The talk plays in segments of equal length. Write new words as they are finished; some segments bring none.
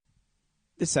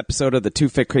This episode of the Two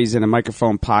Fit Crazy and a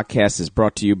Microphone podcast is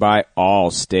brought to you by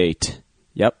Allstate.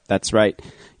 Yep, that's right.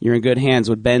 You're in good hands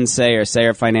with Ben Sayer,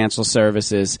 Sayer Financial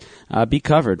Services. Be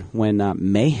covered when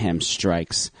mayhem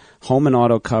strikes. Home and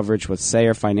auto coverage with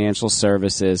Sayer Financial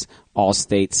Services.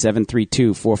 Allstate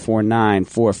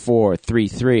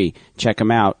 732-449-4433. Check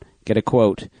them out. Get a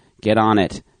quote. Get on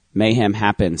it. Mayhem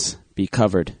happens. Be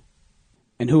covered.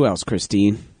 And who else,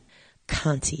 Christine?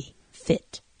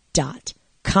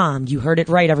 ContiFit.com. You heard it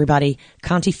right, everybody.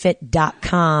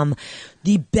 ContiFit.com.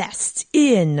 The best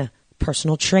in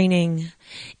personal training,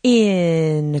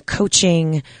 in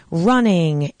coaching,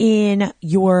 running, in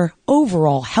your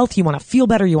overall health. You want to feel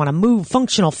better. You want to move,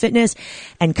 functional fitness,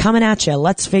 and coming at you.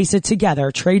 Let's face it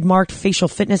together. Trademarked facial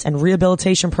fitness and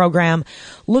rehabilitation program.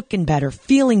 Looking better,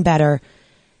 feeling better.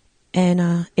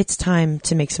 And it's time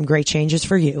to make some great changes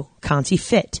for you.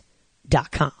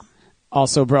 ContiFit.com.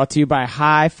 Also brought to you by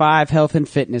High Five Health and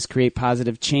Fitness. Create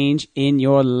positive change in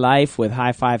your life with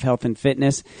High Five Health and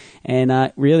Fitness.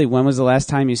 And really, when was the last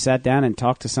time you sat down and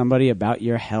talked to somebody about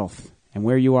your health and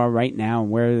where you are right now and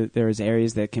where there's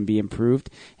areas that can be improved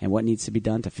and what needs to be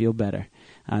done to feel better?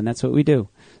 And that's what we do.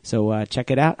 So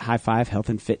check it out,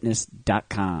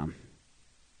 highfivehealthandfitness.com.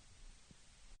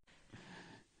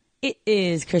 It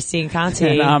is Christine Conti.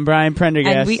 And I'm Brian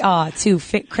Prendergast. And we are Two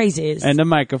Fit Crazies. And the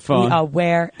microphone. We are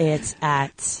where it's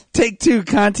at. Take two,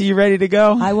 Conti. You ready to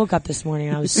go? I woke up this morning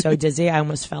and I was so dizzy. I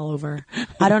almost fell over.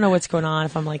 I don't know what's going on,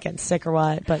 if I'm like getting sick or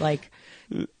what, but like,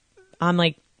 I'm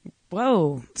like,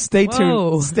 whoa. Stay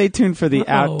tuned. Stay tuned for the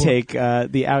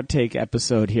outtake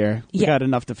episode here. We got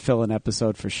enough to fill an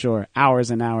episode for sure.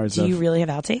 Hours and hours. Do you really have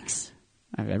outtakes?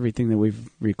 I have everything that we've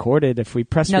recorded. If we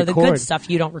press record. No, the good stuff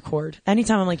you don't record.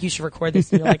 Anytime I'm like, you should record this,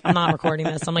 and you're like, I'm not recording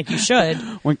this. I'm like, you should.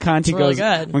 When Conti goes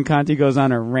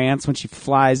on her rants, when she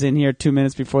flies in here 2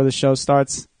 minutes before the show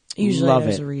starts, usually love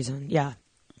there's it. a reason. Yeah.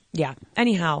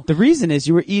 Anyhow, the reason is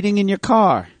you were eating in your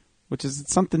car, which is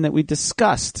something that we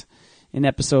discussed in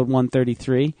episode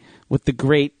 133 with the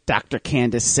great Dr.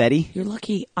 Candace Setti. You're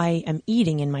lucky I am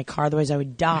eating in my car, otherwise I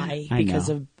would die because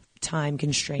of time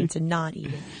constraints and not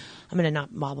eating. I'm going to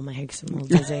not wobble my head because I'm a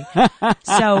little dizzy.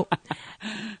 So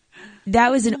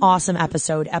that was an awesome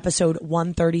episode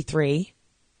 133.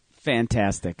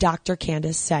 Fantastic. Dr.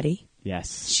 Candace Setti.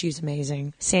 Yes. She's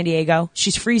amazing. San Diego.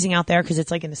 She's freezing out there because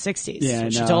it's like in the 60s. Yeah,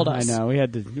 she told us. I know. We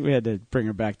had to bring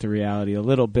her back to reality a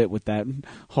little bit with that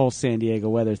whole San Diego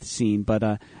weather scene,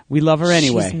 but we love her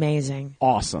anyway. She's amazing.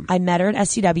 Awesome. I met her at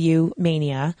SCW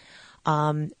Mania.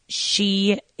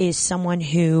 She is someone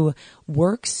who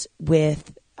works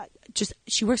with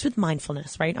she works with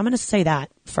mindfulness, right? I'm going to say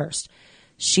that first.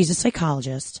 She's a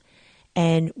psychologist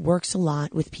and works a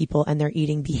lot with people and their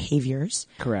eating behaviors.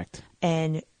 Correct.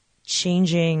 And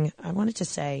changing, I wanted to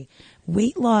say,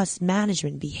 weight loss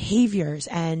management behaviors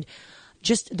and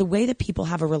just the way that people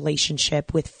have a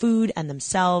relationship with food and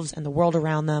themselves and the world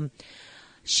around them.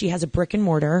 She has a brick and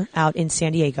mortar out in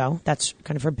San Diego. That's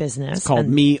kind of her business. It's called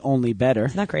Me Only Better.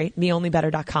 Isn't that great?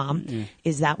 MeOnlyBetter.com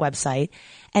is that website.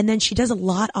 And then she does a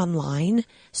lot online.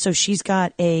 So she's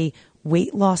got a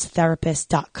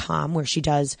weightlosstherapist.com where she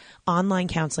does online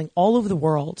counseling all over the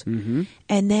world. Mm-hmm.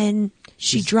 And then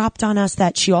she dropped on us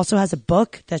that she also has a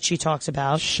book that she talks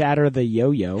about. Shatter the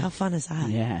Yo-Yo. How fun is that?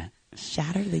 Yeah.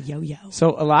 Shatter the Yo-Yo.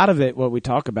 So a lot of it, what we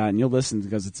talk about, and you'll listen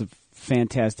because it's a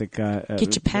fantastic. Get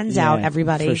your pens out,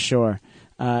 everybody. For sure.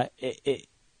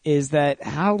 Is that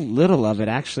how little of it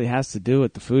actually has to do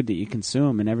with the food that you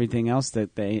consume and everything else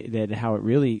that how it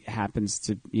really happens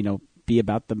to be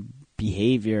about the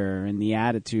behavior and the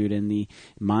attitude and the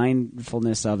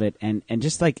mindfulness of it and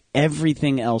just like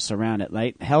everything else around it,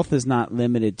 right? Health is not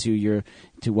limited to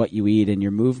what you eat and your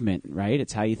movement, right?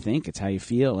 It's how you think, it's how you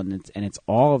feel, and it's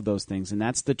all of those things. And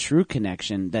that's the true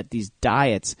connection that these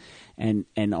diets and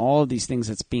all of these things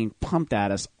that's being pumped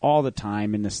at us all the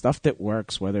time and the stuff that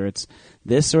works, whether it's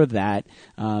this or that,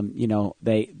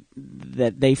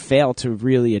 they fail to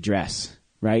really address.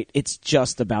 Right? It's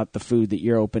just about the food that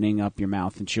you're opening up your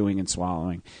mouth and chewing and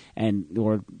swallowing,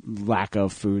 or lack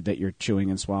of food that you're chewing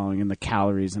and swallowing, and the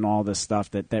calories and all this stuff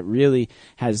that really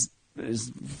has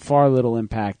far little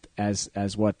impact as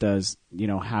what does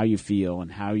how you feel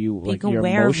and how you being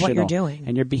aware of what you're doing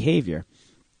and your behavior.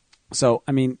 So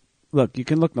I mean, look, you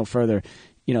can look no further.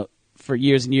 For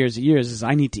years and years and years is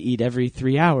I need to eat every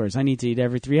 3 hours. I need to eat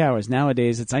every 3 hours.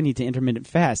 Nowadays, it's I need to intermittent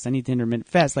fast.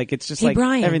 Like it's just hey,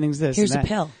 Brian, everything's this. Here's and a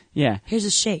pill. Yeah. Here's a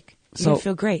shake. You're gonna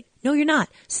feel great. No, you're not.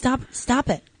 Stop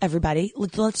it, everybody.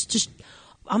 Let's just.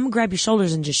 I'm gonna grab your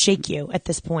shoulders and just shake you at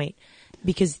this point,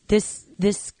 because this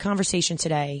conversation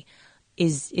today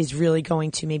is really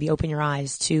going to maybe open your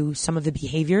eyes to some of the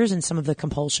behaviors and some of the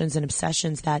compulsions and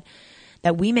obsessions that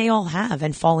we may all have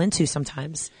and fall into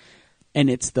sometimes. And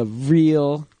it's the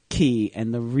real key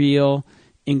and the real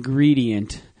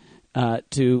ingredient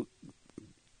to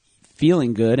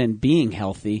feeling good and being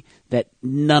healthy that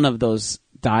none of those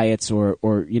diets or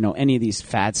any of these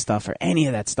fad stuff or any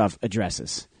of that stuff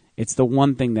addresses. It's the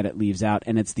one thing that it leaves out,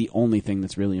 and it's the only thing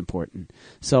that's really important.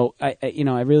 So I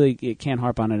really can't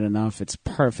harp on it enough. It's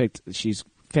perfect. She's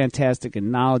fantastic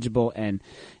and knowledgeable and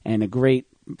a great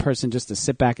person just to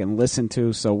sit back and listen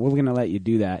to. So we're going to let you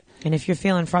do that. And if you're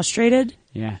feeling frustrated,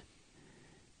 yeah,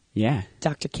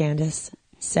 Dr. Candace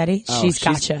Setti, she's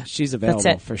gotcha. She's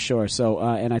available for sure. So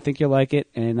and I think you'll like it,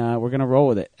 and we're going to roll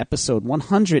with it. Episode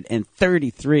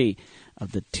 133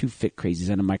 of the Two Fit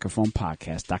Crazies and a Microphone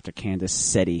podcast. Dr. Candace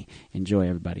Setti. Enjoy,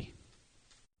 everybody.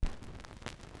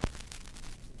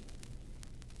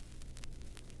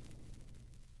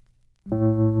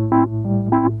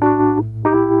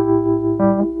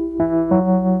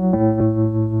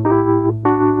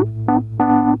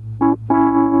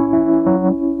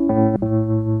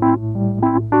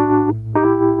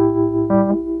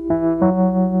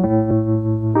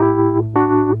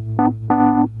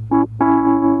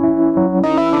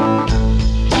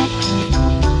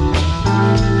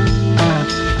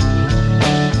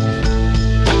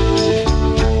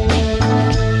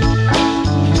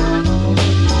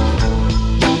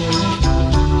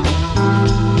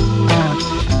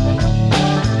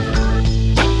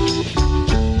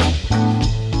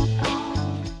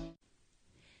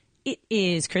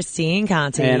 Christine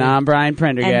Conti. And I'm Brian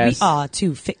Prendergast. And we are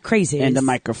Two Fit Crazies. And the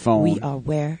microphone. We are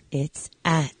where it's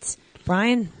at.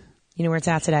 Brian, you know where it's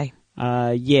at today?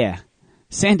 Yeah.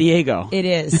 San Diego. It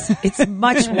is. It's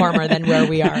much warmer than where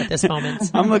we are at this moment.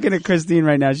 I'm looking at Christine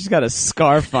right now. She's got a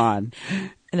scarf on.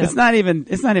 It's not even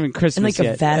Christmas and like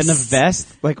yet. A vest. And a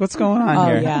vest? Like, what's going on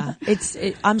here? Oh,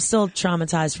 yeah. I'm still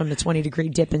traumatized from the 20-degree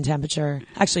dip in temperature.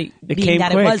 Actually,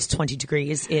 it was 20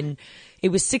 degrees. It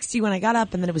was 60 when I got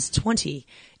up, and then it was 20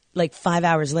 like 5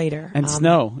 hours later. And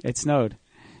snow. It snowed.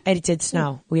 And it did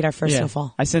snow. We had our first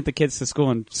snowfall. I sent the kids to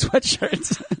school in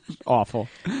sweatshirts. Awful.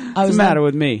 What's the matter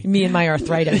with me? Me and my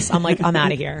arthritis. I'm like, I'm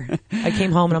out of here. I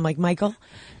came home and I'm like, Michael,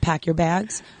 pack your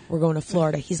bags. We're going to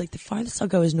Florida. He's like, the farthest I'll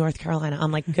go is North Carolina.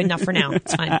 I'm like, good enough for now.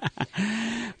 It's fine.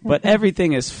 But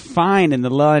everything is fine in the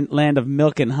land of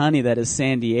milk and honey that is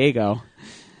San Diego.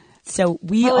 So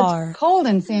it's cold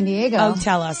in San Diego. Oh,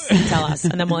 tell us.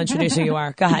 And then we'll introduce who you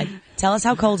are. Go ahead. Tell us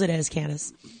how cold it is,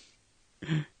 Candace.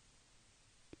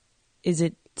 Is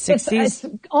it 60s? It's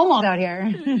almost out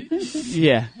here.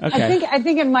 Yeah. Okay. I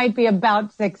think it might be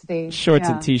about 60. Shorts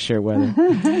and t-shirt weather.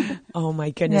 Oh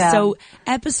my goodness. Yeah. So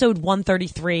episode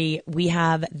 133, we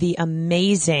have the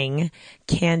amazing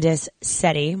Candace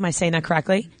Setti. Am I saying that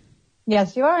correctly?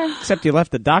 Yes, you are. Except you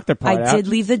left the doctor part out. I did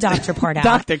leave the doctor part out.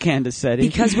 Dr. Candace Setti.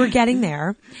 Because we're getting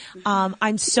there.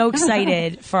 I'm so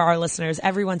excited for our listeners,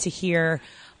 everyone to hear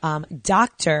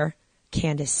Dr.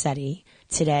 Candace Setti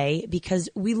today, because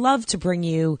we love to bring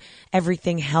you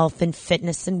everything health and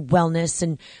fitness and wellness,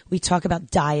 and we talk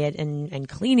about diet and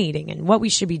clean eating and what we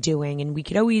should be doing, and we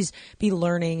could always be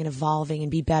learning and evolving and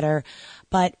be better.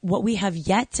 But what we have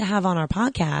yet to have on our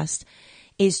podcast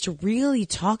is to really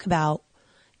talk about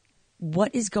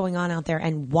what is going on out there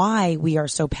and why we are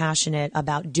so passionate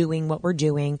about doing what we're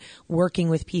doing, working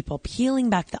with people, peeling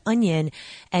back the onion,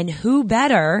 and who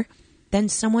better than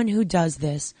someone who does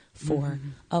this for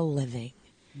a living.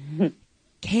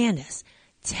 Candace,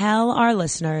 tell our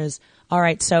listeners, all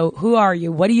right, so who are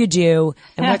you? What do you do?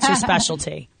 And what's your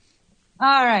specialty?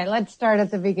 All right, let's start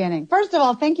at the beginning. First of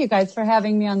all, thank you guys for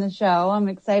having me on the show. I'm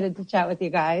excited to chat with you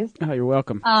guys. Oh, you're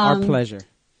welcome. Our pleasure.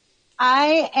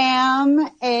 I am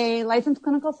a licensed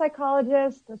clinical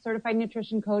psychologist, a certified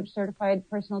nutrition coach, certified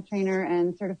personal trainer,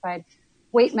 and certified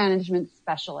weight management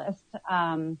specialist.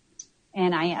 And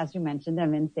I, as you mentioned,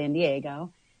 I'm in San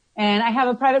Diego. And I have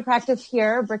a private practice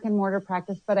here, brick and mortar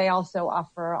practice, but I also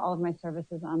offer all of my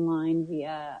services online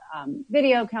via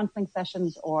video counseling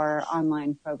sessions or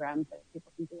online programs that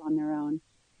people can do on their own.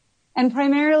 And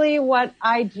primarily what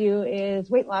I do is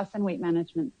weight loss and weight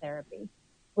management therapy,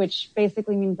 which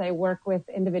basically means I work with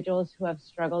individuals who have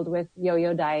struggled with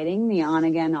yo-yo dieting, the on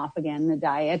again, off again, the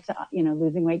diet,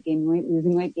 losing weight,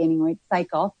 gaining weight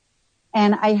cycle.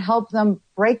 And I help them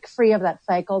break free of that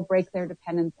cycle, break their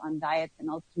dependence on diets, and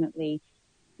ultimately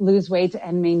lose weight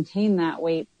and maintain that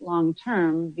weight long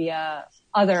term via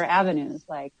other avenues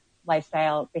like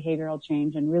lifestyle, behavioral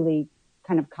change, and really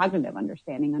kind of cognitive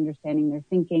understanding their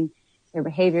thinking, their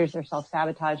behaviors, their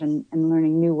self-sabotage, and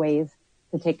learning new ways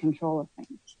to take control of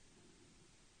things.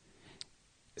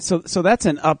 So that's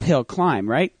an uphill climb,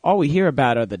 right? All we hear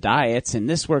about are the diets, and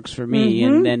this works for me,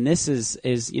 and then this is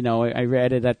I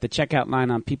read it at the checkout line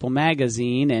on People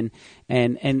Magazine,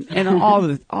 and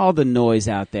all the noise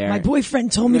out there. My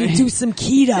boyfriend told me to do some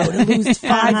keto to lose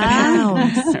 5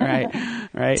 pounds.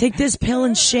 Right. Take this pill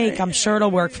and shake. I'm sure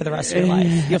it'll work for the rest of your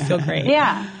life. You'll feel great.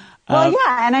 Yeah. Well,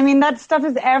 yeah, and I mean that stuff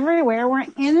is everywhere. We're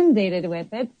inundated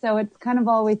with it, so it's kind of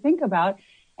all we think about.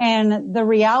 And the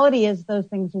reality is those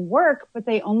things work, but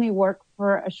they only work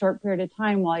for a short period of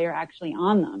time while you're actually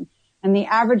on them. And the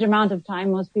average amount of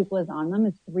time most people is on them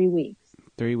is 3 weeks.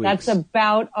 3 weeks. That's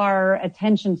about our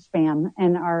attention span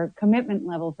and our commitment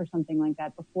level for something like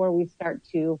that before we start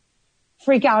to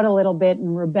freak out a little bit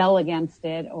and rebel against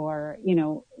it or,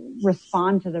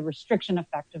 respond to the restriction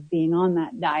effect of being on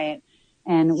that diet.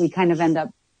 And we kind of end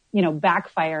up,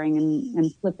 backfiring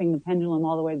and flipping the pendulum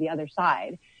all the way to the other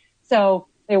side. So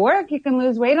they work. You can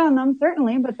lose weight on them,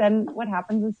 certainly. But then what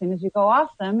happens as soon as you go off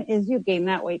them is you gain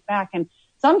that weight back. And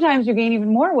sometimes you gain even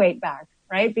more weight back,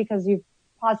 right? Because you've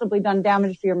possibly done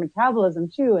damage to your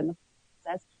metabolism too in the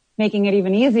process, making it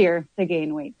even easier to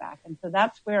gain weight back. And so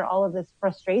that's where all of this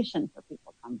frustration for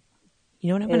people comes from.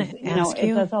 You know what I'm going to ask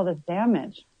you? It does all this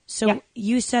damage. So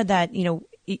you said that,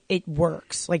 it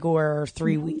works, like, or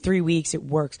 3 weeks it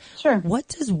works. Sure. What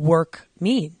does work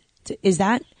mean? Is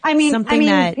that something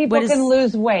that people can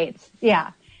lose weight?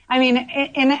 Yeah. I mean,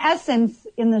 in essence,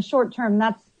 in the short term,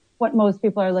 that's what most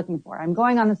people are looking for. I'm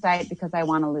going on the site because I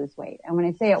want to lose weight. And when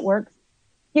I say it works,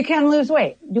 you can lose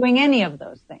weight doing any of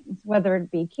those things, whether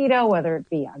it be keto, whether it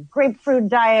be a grapefruit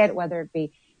diet, whether it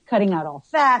be cutting out all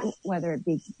fat, whether it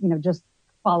be, just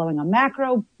following a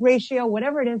macro ratio,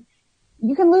 whatever it is,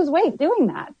 you can lose weight doing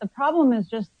that. The problem is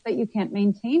just that you can't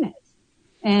maintain it.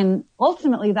 And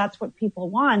ultimately that's what people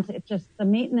want. It just, the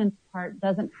maintenance part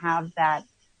doesn't have that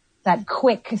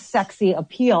quick, sexy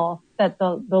appeal that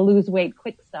the lose weight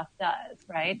quick stuff does,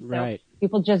 right? Right. So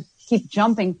people just keep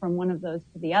jumping from one of those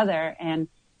to the other and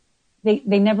they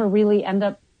never really end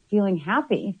up feeling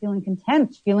happy, feeling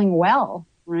content, feeling well,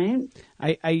 right?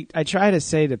 I try to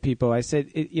say to people, I said,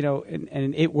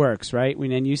 and it works, right?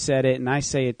 And you said it, and I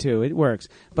say it too. It works.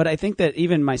 But I think that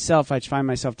even myself, I find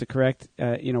myself to correct,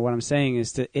 what I'm saying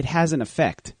is that it has an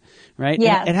effect, right?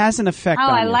 Yes. It has an effect on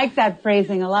I you. like that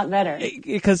phrasing a lot better.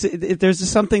 Because there's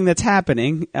something that's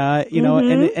happening,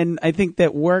 and I think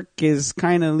that work is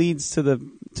kind of leads to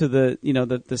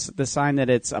the sign that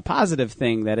it's a positive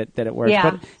thing that it works.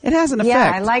 Yeah. But it has an effect.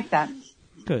 Yeah, I like that.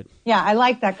 Good. Yeah, I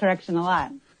like that correction a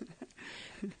lot.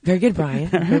 Very good, Brian.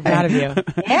 We're proud of you.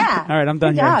 Yeah. All right, I'm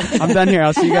done Good here. job. I'm done here.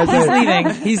 I'll see you guys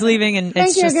later. He's leaving, and Thank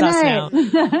it's you, just good us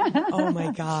night. now. Oh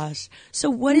my gosh. So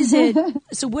what is it?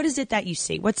 That you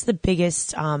see? What's the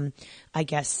biggest,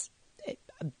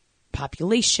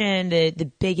 population?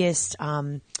 The biggest,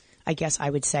 I guess I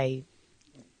would say,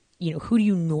 who do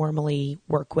you normally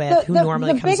work with? Who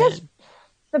normally comes in?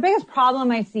 The biggest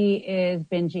problem I see is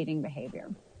binge eating behavior.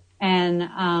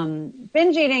 And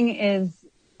binge eating is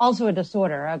also a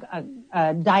disorder,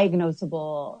 a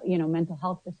diagnosable, mental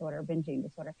health disorder, binge eating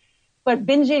disorder. But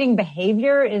binge eating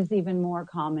behavior is even more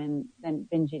common than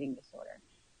binge eating disorder.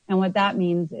 And what that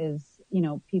means is,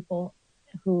 people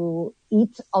who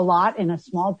eat a lot in a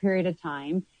small period of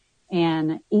time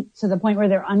and eat to the point where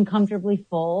they're uncomfortably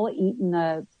full, eat in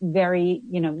a very,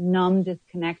 numb,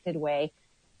 disconnected way,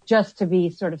 just to be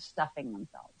sort of stuffing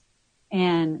themselves.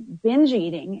 And binge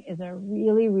eating is a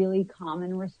really, really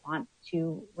common response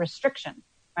to restriction,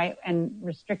 right? And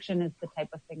restriction is the type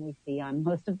of thing we see on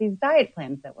most of these diet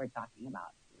plans that we're talking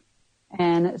about.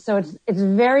 And so it's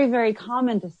very, very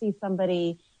common to see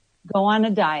somebody go on a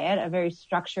diet, a very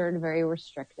structured, very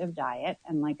restrictive diet.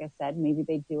 And like I said, maybe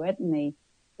they do it and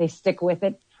they stick with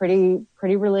it pretty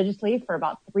religiously for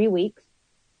about 3 weeks.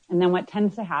 And then what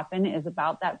tends to happen is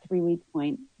about that 3 week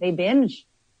point, they binge.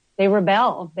 They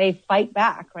rebel, they fight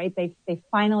back, right? They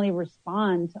finally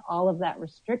respond to all of that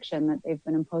restriction that they've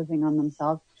been imposing on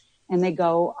themselves, and they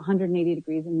go 180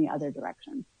 degrees in the other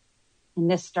direction. And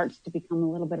this starts to become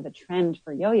a little bit of a trend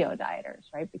for yo-yo dieters,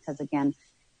 right? Because again,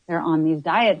 they're on these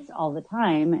diets all the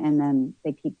time, and then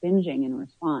they keep binging in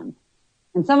response.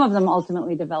 And some of them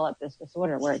ultimately develop this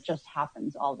disorder where it just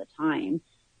happens all the time.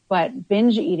 But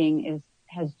binge eating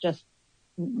has just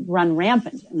run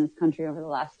rampant in this country over the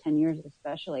last 10 years,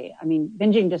 especially. I mean,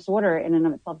 binging disorder in and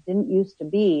of itself didn't used to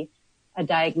be a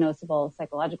diagnosable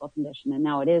psychological condition, and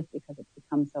now it is because it's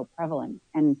become so prevalent.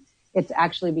 And it's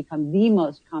actually become the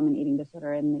most common eating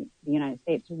disorder in the United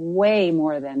States, way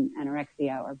more than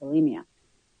anorexia or bulimia.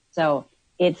 So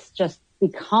it's just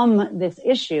become this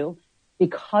issue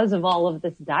because of all of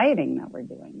this dieting that we're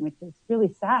doing, which is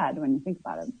really sad when you think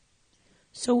about it.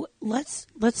 So let's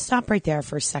stop right there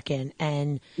for a second,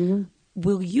 and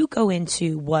will you go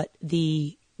into what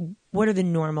are the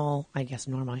normal, I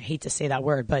hate to say that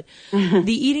word, but the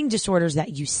eating disorders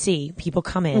that you see, people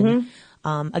come in,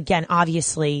 again,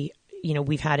 obviously, you know,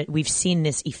 we've seen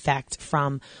this effect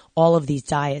from all of these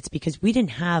diets because we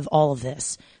didn't have all of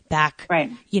this back,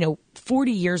 you know,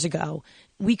 40 years ago.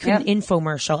 We could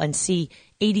infomercial and see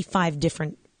 85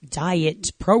 different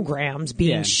diet programs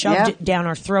being shoved down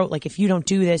our throat. Like, if you don't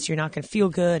do this, you're not going to feel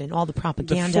good, and all the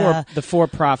propaganda. The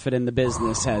for-profit in the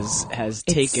business has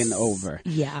taken over.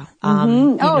 Yeah.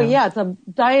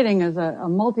 Dieting is a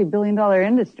multi-billion-dollar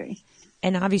industry.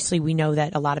 And obviously we know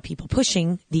that a lot of people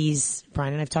pushing these,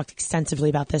 Brian and I've talked extensively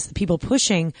about this, the people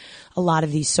pushing a lot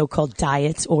of these so-called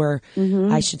diets, or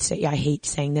I should say, I hate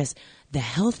saying this, the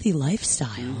healthy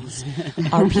lifestyles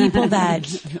are people that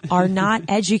are not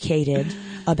educated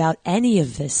about any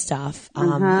of this stuff.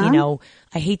 You know,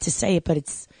 I hate to say it, but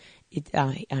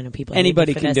I know people.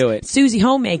 Anybody can do it. Susie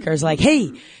Homemaker's like,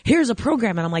 hey, here's a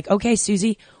program. And I'm like, okay,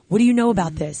 Susie, what do you know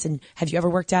about this? And have you ever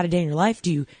worked out a day in your life?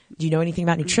 Do you know anything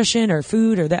about nutrition or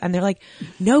food or that? And they're like,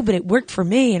 no, but it worked for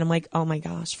me. And I'm like, oh my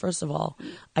gosh, first of all,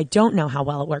 I don't know how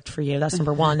well it worked for you. That's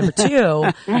number one. Number two,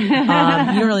 you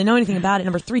don't really know anything about it.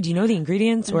 Number three, do you know the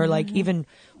ingredients or like even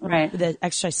the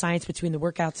exercise science between the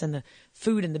workouts and the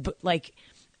food and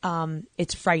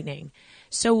it's frightening.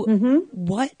 So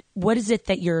what is it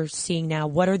that you're seeing now?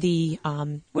 What are the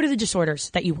disorders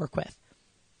that you work with?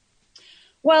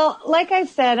 Well, like I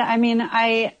said, I mean,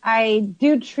 I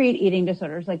do treat eating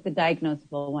disorders, like the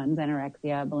diagnosable ones,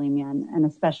 anorexia, bulimia, and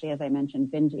especially, as I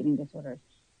mentioned, binge eating disorders.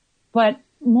 But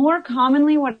more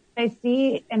commonly, what I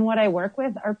see and what I work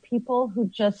with are people who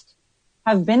just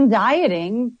have been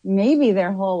dieting maybe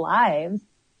their whole lives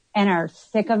and are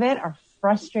sick of it, are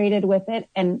frustrated with it,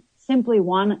 and simply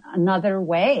want another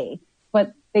way,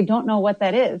 but they don't know what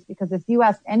that is. Because if you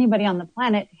ask anybody on the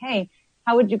planet, hey,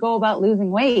 how would you go about losing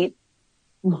weight?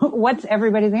 What's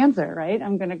everybody's answer, right?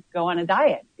 I'm going to go on a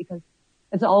diet, because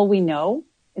it's all we know.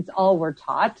 It's all we're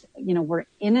taught. You know, we're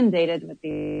inundated with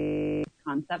these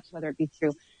concepts, whether it be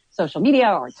through social media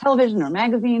or television or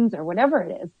magazines or whatever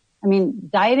it is. I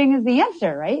mean, dieting is the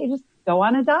answer, right? You just go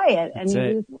on a diet and you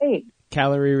lose weight.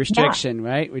 Calorie restriction,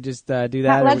 right? We just do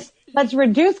that. Let's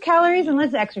reduce calories and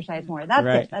let's exercise more.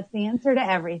 That's it. That's the answer to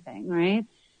everything, right?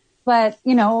 But,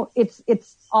 you know, it's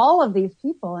all of these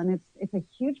people, and it's a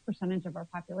huge percentage of our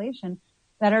population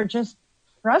that are just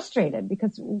frustrated,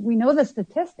 because we know the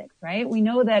statistics, right? We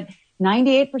know that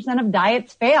 98% of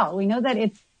diets fail. We know that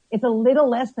it's a little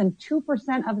less than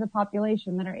 2% of the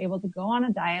population that are able to go on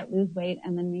a diet, lose weight,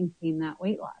 and then maintain that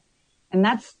weight loss. And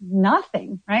that's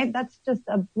nothing, right? That's just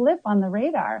a blip on the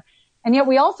radar. And yet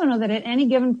we also know that at any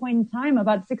given point in time,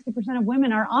 about 60% of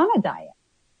women are on a diet.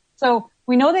 So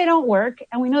we know they don't work,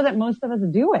 and we know that most of us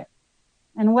do it.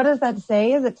 And what does that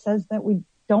say? Is it says that we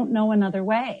don't know another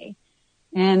way.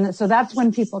 And so that's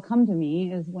when people come to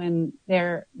me, is when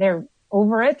they're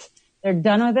over it, they're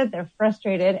done with it, they're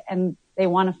frustrated, and they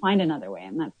want to find another way.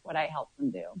 And that's what I help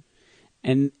them do.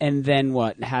 And then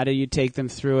what? How do you take them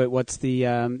through it? What's the,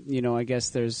 I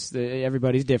guess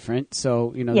everybody's different.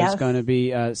 So, there's going to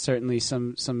be certainly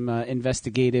some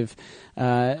investigative,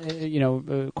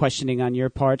 questioning on your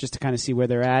part, just to kind of see where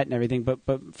they're at and everything. But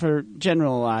for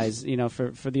generalize,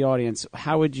 for the audience,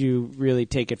 how would you really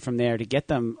take it from there to get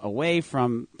them away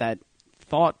from that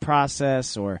thought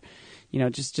process, or,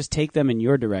 just take them in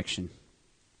your direction?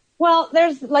 Well,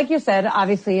 there's, like you said,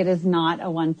 obviously it is not a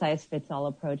one-size-fits-all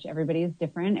approach. Everybody is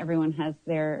different. Everyone has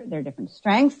their different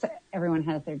strengths. Everyone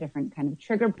has their different kind of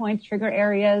trigger points, trigger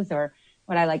areas, or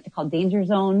what I like to call danger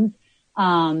zones.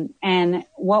 And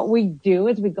what we do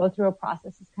is we go through a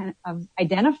process of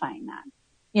identifying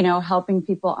that, helping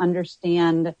people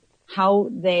understand how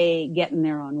they get in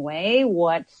their own way,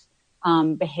 what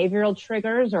behavioral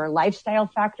triggers or lifestyle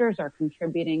factors are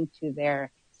contributing to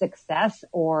their success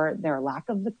or their lack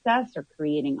of success, or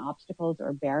creating obstacles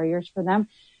or barriers for them,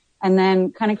 and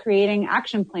then kind of creating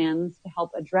action plans to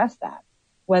help address that,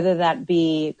 whether that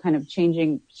be kind of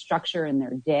changing structure in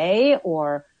their day,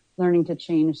 or learning to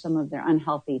change some of their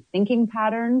unhealthy thinking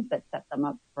patterns that set them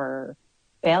up for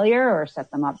failure or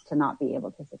set them up to not be able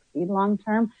to succeed long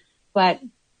term. But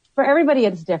for everybody,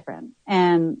 it's different.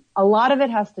 And a lot of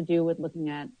it has to do with looking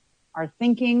at our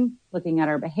thinking, looking at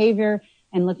our behavior,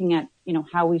 and looking at,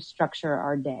 how we structure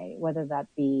our day, whether that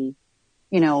be,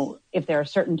 if there are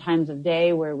certain times of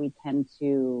day where we tend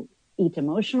to eat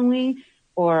emotionally,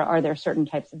 or are there certain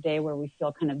types of day where we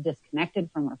feel kind of disconnected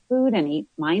from our food and eat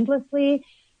mindlessly?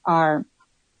 Are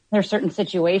there certain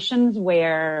situations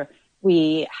where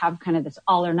we have kind of this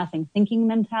all or nothing thinking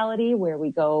mentality, where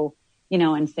we go,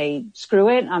 and say, screw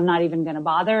it, I'm not even going to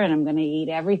bother, and I'm going to eat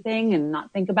everything and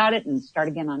not think about it and start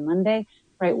again on Monday,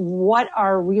 right? What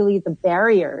are really the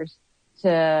barriers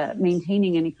to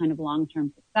maintaining any kind of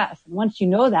long-term success? And once you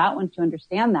know that, once you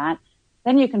understand that,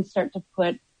 then you can start to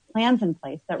put plans in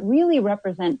place that really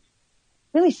represent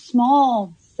really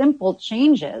small, simple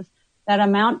changes that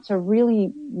amount to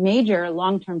really major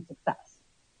long-term success.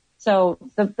 So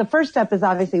the first step is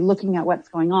obviously looking at what's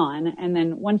going on. And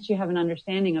then once you have an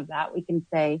understanding of that, we can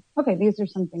say, okay, these are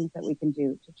some things that we can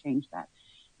do to change that.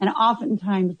 And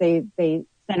oftentimes they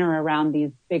center around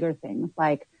these bigger things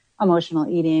like emotional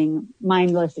eating,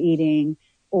 mindless eating,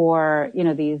 or,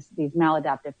 these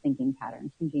maladaptive thinking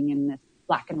patterns, thinking in this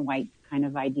black and white kind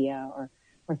of idea, or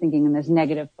thinking in this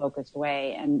negative focused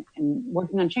way, and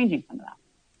working on changing some of that.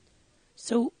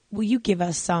 So will you give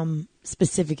us some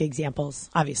specific examples?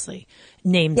 Obviously,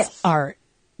 names are,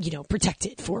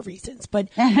 protected for reasons, but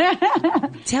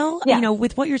tell,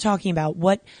 with what you're talking about,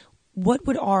 what would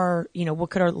what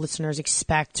could our listeners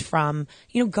expect from,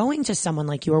 going to someone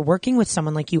like you or working with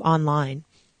someone like you online?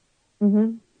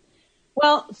 Mm-hmm.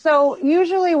 Well, so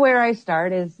usually where I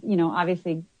start is,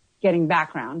 obviously getting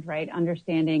background, right?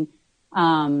 Understanding,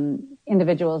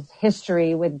 individuals'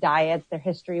 history with diets, their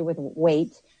history with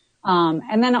weight.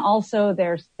 And then also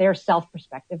their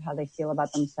self-perspective, how they feel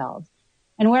about themselves.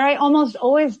 And where I almost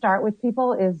always start with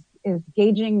people is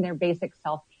gauging their basic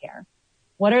self-care.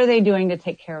 What are they doing to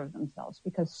take care of themselves?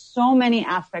 Because so many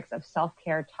aspects of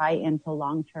self-care tie into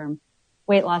long-term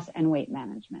weight loss and weight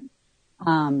management.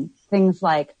 Things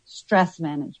like stress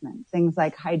management, things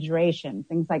like hydration,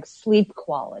 things like sleep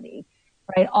quality,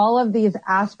 right? All of these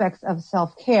aspects of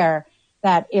self-care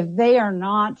that if they are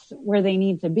not where they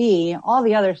need to be, all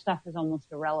the other stuff is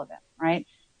almost irrelevant, right?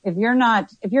 If you're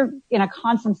in a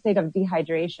constant state of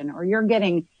dehydration, or you're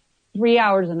getting 3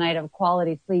 hours a night of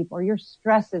quality sleep, or your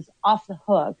stress is off the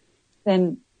hook,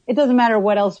 then it doesn't matter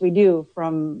what else we do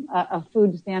from a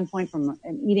food standpoint, from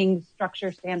an eating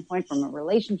structure standpoint, from a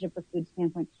relationship with food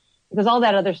standpoint, because all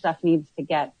that other stuff needs to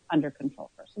get under control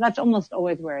first. So that's almost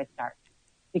always where I start,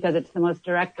 because it's the most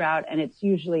direct route, and it's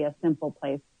usually a simple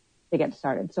place to get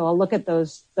started. So I'll look at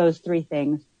those three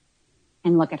things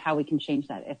and look at how we can change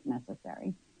that if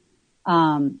necessary.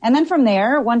 And then from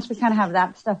there, once we kind of have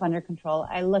that stuff under control,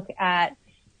 I look at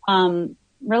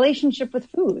relationship with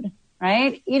food,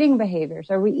 right? Eating behaviors.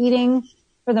 Are we eating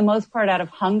for the most part out of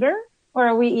hunger, or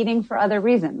are we eating for other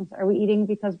reasons? Are we eating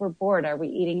because we're bored? Are we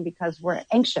eating because we're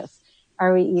anxious?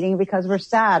 Are we eating because we're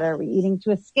sad? Are we eating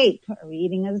to escape? Are we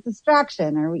eating as a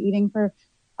distraction? Are we eating for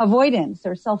avoidance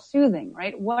or self-soothing,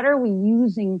 right? What are we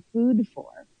using food for?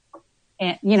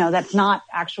 And, that's not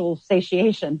actual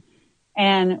satiation.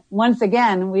 And once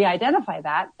again, we identify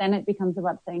that, then it becomes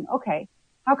about saying, okay,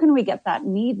 how can we get that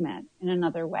need met in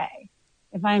another way?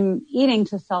 If I'm eating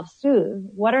to self-soothe,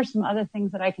 what are some other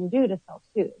things that I can do to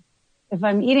self-soothe? If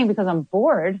I'm eating because I'm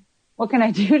bored, what can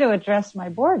I do to address my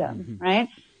boredom, right?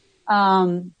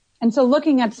 And so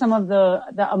looking at some of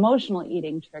the emotional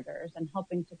eating triggers and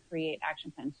helping to create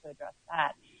action plans to address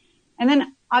that. And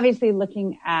then obviously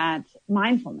looking at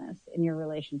mindfulness in your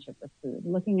relationship with food,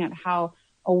 looking at how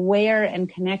aware and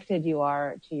connected you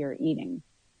are to your eating.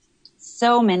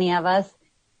 So many of us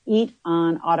eat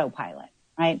on autopilot,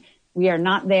 right? We are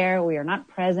not there. We are not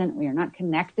present. We are not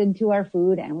connected to our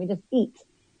food, and we just eat.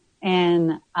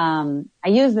 And I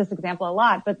use this example a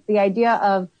lot, but the idea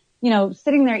of,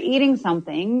 sitting there eating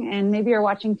something, and maybe you're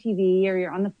watching TV or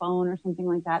you're on the phone or something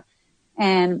like that,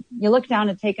 and you look down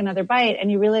to take another bite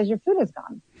and you realize your food is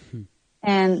gone.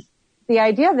 And the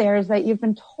idea there is that you've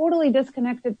been totally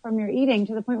disconnected from your eating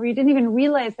to the point where you didn't even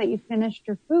realize that you finished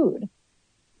your food.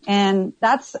 And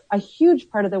that's a huge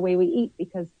part of the way we eat,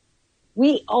 because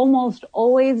we almost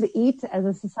always eat as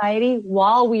a society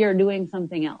while we are doing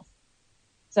something else.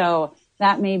 So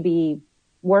that may be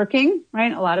working,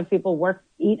 right? A lot of people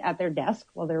eat at their desk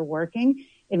while they're working.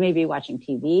 It may be watching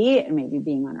TV. It may be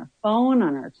being on our phone,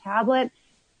 on our tablet,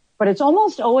 but it's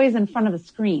almost always in front of a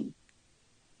screen.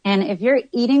 And if you're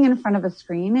eating in front of a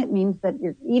screen, it means that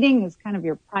your eating is kind of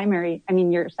your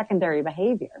secondary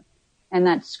behavior. And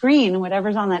that screen,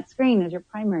 whatever's on that screen, is your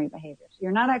primary behavior. So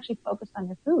you're not actually focused on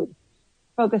your food,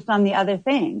 focused on the other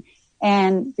thing.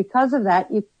 And because of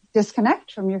that, you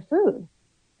disconnect from your food.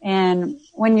 And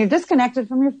when you're disconnected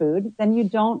from your food, then you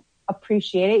don't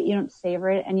appreciate it, you don't savor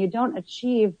it, and you don't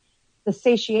achieve the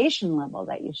satiation level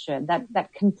that you should.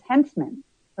 That contentment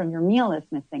from your meal is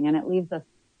missing, and it leaves us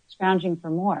scrounging for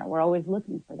more. We're always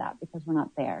looking for that because we're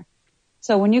not there.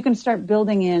 So when you can start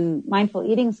building in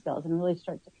mindful eating skills and really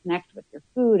start to connect with your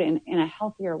food in a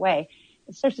healthier way,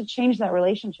 it starts to change that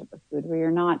relationship with food, where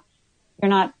you're not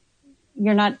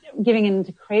you're not giving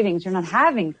into cravings. You're not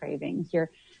having cravings. You're,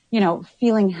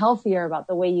 feeling healthier about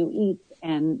the way you eat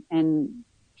and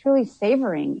truly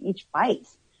savoring each bite,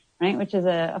 right? Which is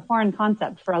a foreign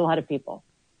concept for a lot of people.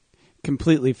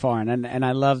 Completely foreign, and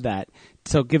I love that.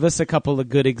 So give us a couple of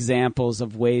good examples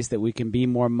of ways that we can be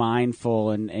more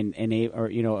mindful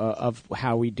of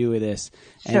how we do this,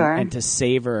 and to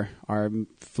savor our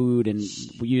food and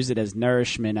use it as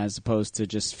nourishment as opposed to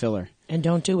just filler. And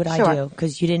don't do what I do,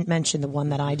 because you didn't mention the one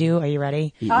that I do. Are you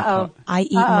ready? Uh-oh. I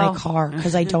eat in my car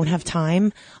because I don't have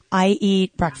time. I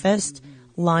eat breakfast,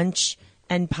 lunch,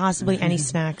 and possibly any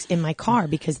snacks in my car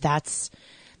because that's,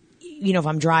 if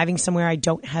I'm driving somewhere, it's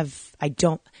not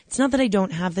that I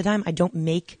don't have the time. I don't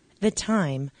make the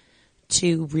time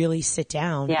to really sit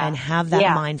down and have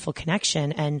that mindful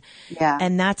connection. And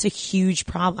that's a huge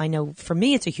problem. I know for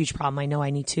me, it's a huge problem. I know I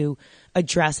need to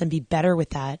address and be better with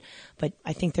that. But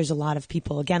I think there's a lot of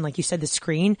people, again, like you said, the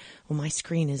screen. Well, my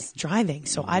screen is driving.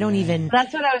 So I don't even.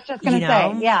 That's what I was just going to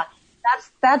say. Yeah.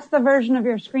 That's the version of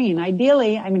your screen.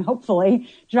 Ideally, hopefully,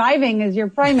 driving is your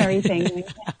primary thing.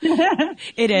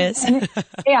 It is.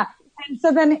 And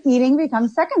so then eating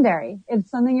becomes secondary.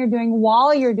 It's something you're doing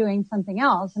while you're doing something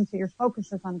else. And so your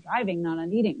focus is on driving, not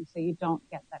on eating. So you don't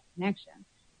get that connection.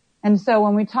 And so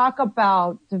when we talk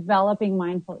about developing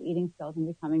mindful eating skills and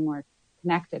becoming more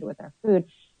connected with our food,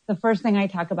 the first thing I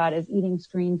talk about is eating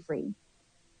screen free.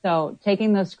 So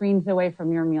taking those screens away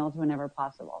from your meals whenever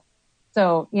possible.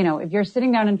 So, if you're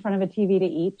sitting down in front of a TV to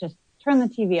eat, just turn the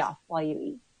TV off while you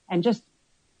eat and just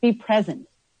be present,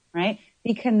 right?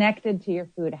 Be connected to your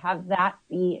food. Have that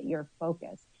be your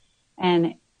focus.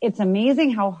 And it's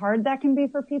amazing how hard that can be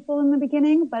for people in the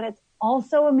beginning, but it's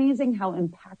also amazing how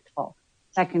impactful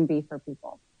that can be for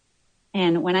people.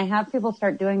 And when I have people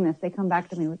start doing this, they come back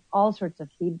to me with all sorts of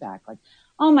feedback like,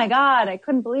 oh my God, I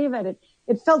couldn't believe it.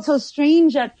 It felt so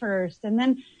strange at first. And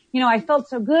then, I felt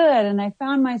so good and I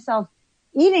found myself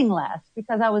eating less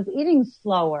because I was eating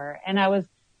slower and I was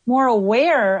more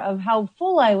aware of how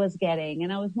full I was getting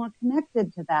and I was more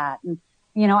connected to that. And,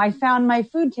 I found my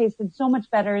food tasted so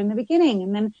much better in the beginning.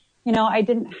 And then, I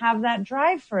didn't have that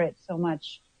drive for it so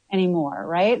much anymore.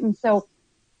 Right. And so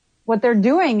what they're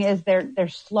doing is they're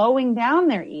slowing down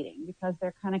their eating because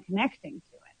they're kind of connecting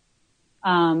to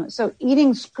it. So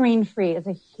eating screen free is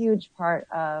a huge part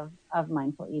of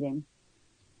mindful eating.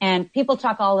 And people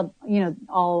talk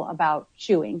all about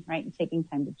chewing, right? And taking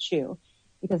time to chew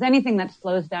because anything that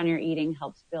slows down your eating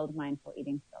helps build mindful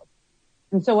eating skills.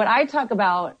 And so what I talk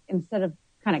about, instead of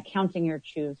kind of counting your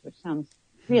chews, which sounds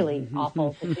really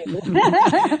awful to do,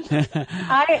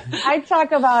 I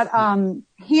talk about,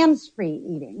 hands-free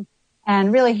eating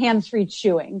and really hands-free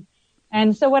chewing.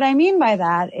 And so what I mean by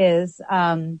that is,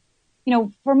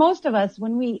 for most of us,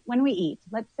 when we eat,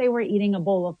 let's say we're eating a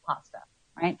bowl of pasta,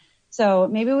 right? So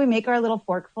maybe we make our little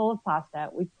fork full of pasta,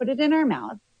 we put it in our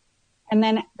mouth, and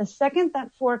then the second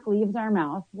that fork leaves our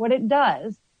mouth, what it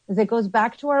does is it goes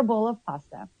back to our bowl of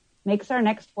pasta, makes our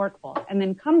next forkful, and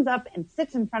then comes up and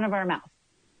sits in front of our mouth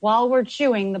while we're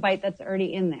chewing the bite that's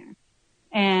already in there.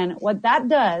 And what that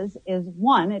does is,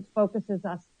 one, it focuses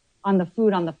us on the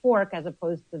food on the fork as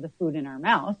opposed to the food in our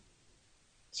mouth.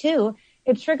 Two,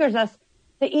 it triggers us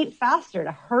to eat faster,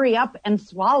 to hurry up and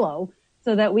swallow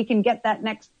so that we can get that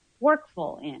next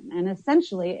forkful in. And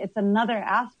essentially, it's another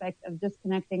aspect of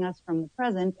disconnecting us from the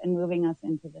present and moving us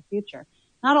into the future.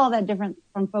 Not all that different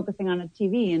from focusing on a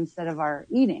TV instead of our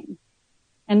eating.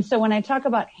 And so when I talk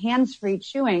about hands-free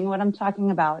chewing, what I'm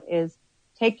talking about is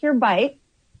take your bite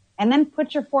and then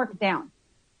put your fork down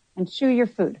and chew your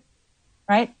food,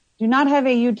 right? Do not have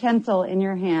a utensil in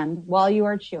your hand while you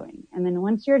are chewing. And then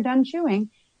once you're done chewing,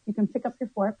 you can pick up your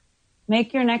fork,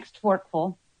 make your next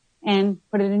forkful, and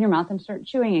put it in your mouth and start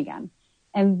chewing again.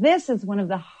 And this is one of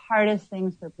the hardest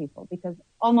things for people because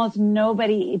almost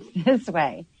nobody eats this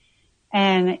way.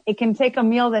 And it can take a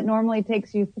meal that normally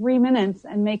takes you 3 minutes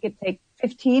and make it take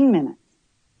 15 minutes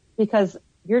because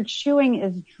your chewing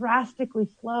is drastically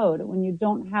slowed when you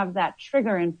don't have that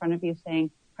trigger in front of you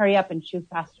saying, hurry up and chew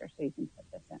faster so you can put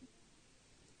this in.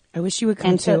 I wish you would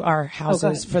come to our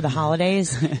houses for the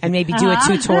holidays and maybe do a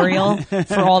tutorial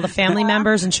for all the family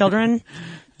members and children.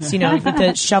 So, with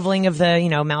the shoveling of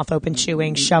the, mouth open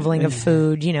chewing, shoveling of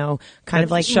food, kind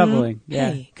of like shoveling.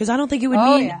 Yeah. Because I don't think it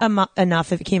would be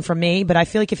enough if it came from me, but I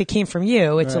feel like if it came from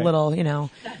you, it's a little,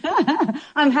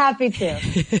 I'm happy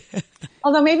to.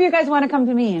 Although maybe you guys want to come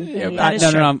to me and see.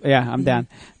 No, I'm down.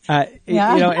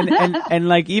 Yeah. You know, and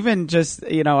like even just,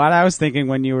 you know, what I was thinking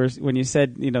when you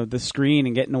said, you know, the screen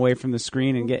and getting away from the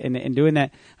screen and doing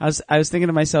that, I was thinking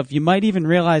to myself, you might even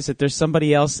realize that there's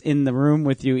somebody else in the room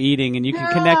with you eating, and you can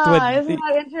isn't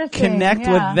that interesting?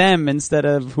 with them instead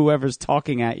of whoever's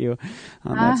talking at you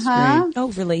on that screen.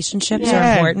 Oh, relationships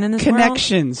are important in this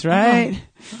connections, world? right?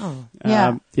 Oh.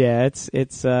 Yeah. Yeah,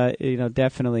 it's you know,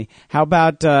 definitely. How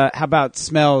about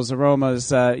smells,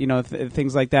 aromas, you know,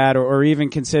 things like that, or even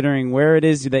considering where it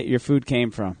is that your food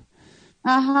came from?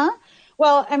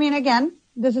 Well, I mean, again,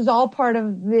 this is all part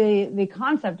of the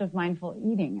concept of mindful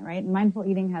eating, right? And mindful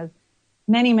eating has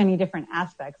many, many different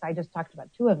aspects. I just talked about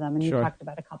two of them, and you talked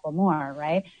about a couple more,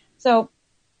 right? So,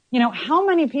 you know, how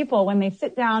many people, when they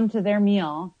sit down to their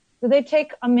meal, do they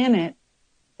take a minute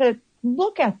to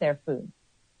look at their food,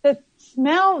 to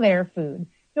smell their food,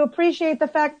 to appreciate the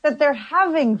fact that they're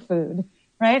having food,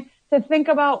 right? To think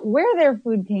about where their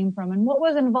food came from and what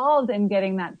was involved in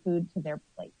getting that food to their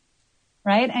plate,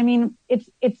 right? I mean, it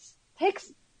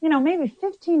takes, you know, maybe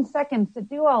 15 seconds to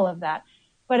do all of that,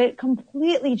 but it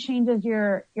completely changes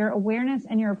your awareness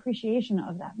and your appreciation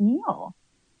of that meal.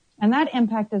 And that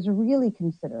impact is really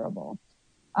considerable.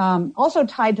 Also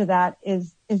tied to that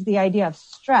is the idea of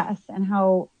stress and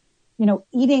how, you know,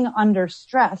 eating under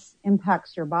stress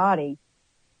impacts your body.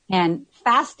 And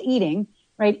fast eating,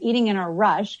 right? Eating in a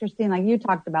rush, Christine, like you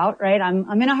talked about, right?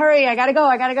 I'm in a hurry. I gotta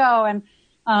go. And,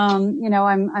 you know,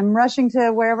 I'm rushing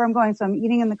to wherever I'm going. So I'm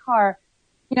eating in the car.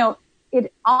 You know,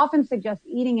 it often suggests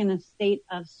eating in a state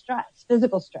of stress,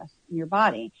 physical stress in your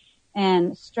body.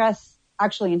 And stress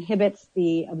actually inhibits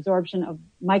the absorption of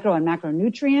micro and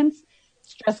macronutrients.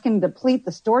 Stress can deplete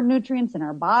the stored nutrients in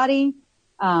our body.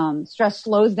 Stress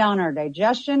slows down our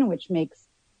digestion, which makes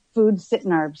food sit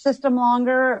in our system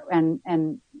longer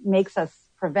and makes us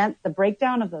prevent the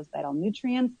breakdown of those vital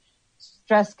nutrients.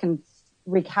 Stress can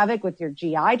wreak havoc with your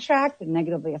GI tract and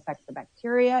negatively affect the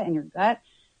bacteria in your gut.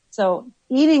 So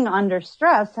eating under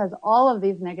stress has all of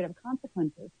these negative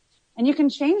consequences. And you can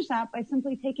change that by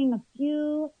simply taking a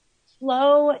few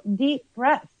slow, deep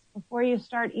breaths before you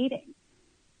start eating.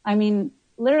 I mean,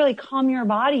 literally calm your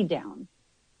body down,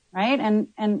 right?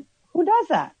 And who does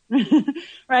that,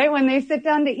 right? When they sit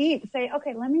down to eat, say,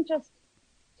 okay, let me just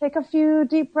take a few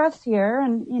deep breaths here.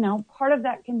 And, you know, part of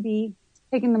that can be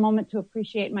taking the moment to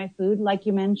appreciate my food, like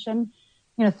you mentioned,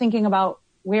 you know, thinking about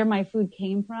where my food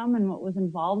came from and what was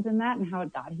involved in that and how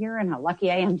it got here and how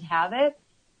lucky I am to have it.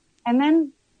 And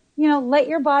then, you know, let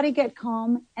your body get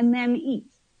calm and then eat.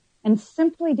 And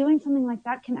simply doing something like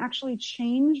that can actually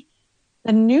change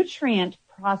the nutrient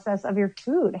process of your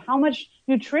food, how much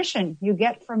nutrition you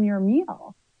get from your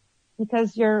meal,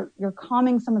 because you're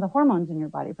calming some of the hormones in your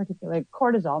body, particularly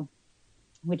cortisol,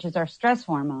 which is our stress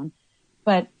hormone.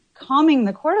 But calming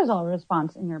the cortisol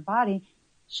response in your body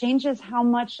changes how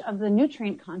much of the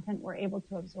nutrient content we're able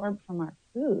to absorb from our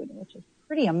food, which is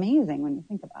pretty amazing when you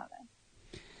think about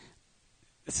it.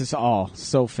 This is all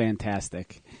so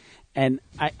fantastic. And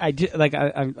I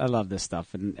love this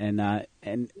stuff and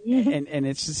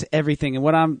it's just everything. And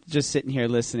what I'm just sitting here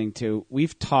listening to,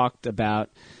 we've talked about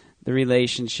the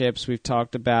relationships, we've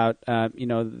talked about you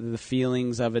know, the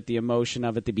feelings of it, the emotion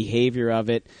of it, the behavior of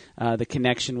it, the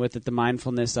connection with it, the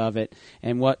mindfulness of it,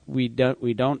 and what we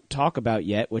don't talk about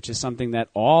yet, which is something that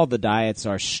all the diets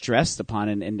are stressed upon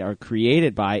and are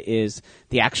created by, is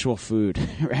the actual food,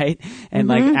 right? And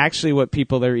like actually what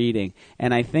people are eating.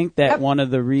 And I think that one of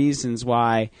the reasons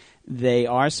why they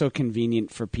are so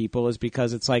convenient for people is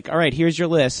because it's like, all right, here's your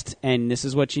list and this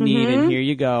is what you need and here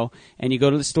you go. And you go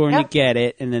to the store and you get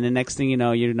it. And then the next thing you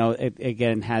know, it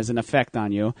again has an effect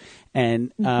on you.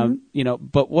 And, you know,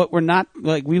 but what we're not,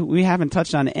 like, we haven't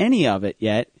touched on any of it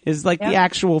yet is like the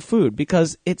actual food,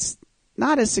 because it's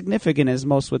not as significant as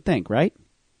most would think, right?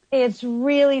 It's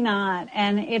really not.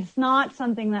 And it's not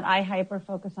something that I hyper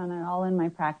focus on at all in my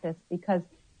practice, because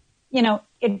you know,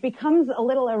 it becomes a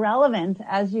little irrelevant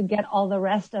as you get all the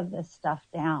rest of this stuff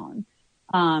down.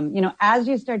 You know, as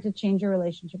you start to change your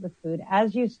relationship with food,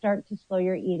 as you start to slow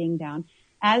your eating down,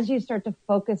 as you start to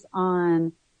focus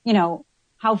on, you know,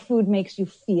 how food makes you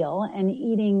feel and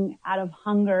eating out of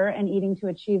hunger and eating to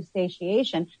achieve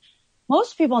satiation,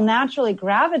 most people naturally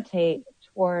gravitate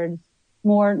towards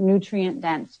more nutrient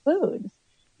dense foods.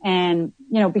 And,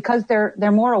 you know, because they're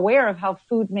more aware of how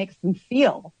food makes them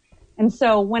feel. And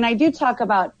so when I do talk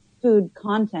about food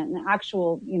content and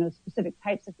actual, you know, specific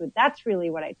types of food, that's really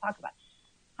what I talk about.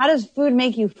 How does food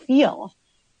make you feel?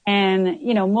 And,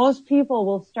 you know, most people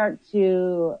will start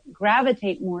to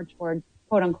gravitate more towards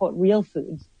quote unquote real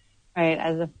foods, right?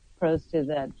 As opposed to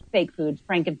the fake foods,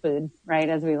 frankenfoods, right,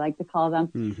 as we like to call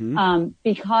them,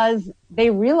 because they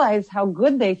realize how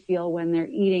good they feel when they're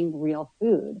eating real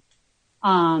food.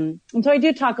 And so I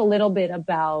do talk a little bit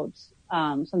about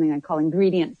something I call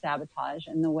ingredient sabotage,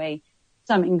 and the way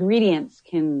some ingredients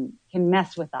can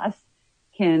mess with us,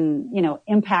 can,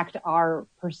 impact our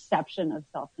perception of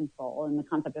self-control, and the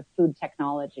concept of food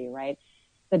technology, right?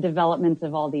 The development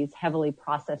of all these heavily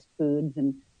processed foods,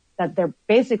 and that they're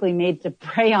basically made to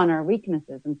prey on our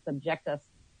weaknesses and subject us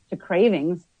to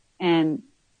cravings and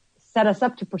set us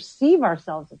up to perceive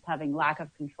ourselves as having lack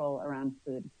of control around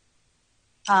food.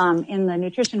 In the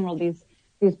nutrition world, these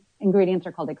ingredients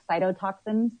are called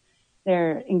excitotoxins.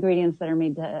 They're ingredients that are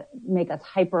made to make us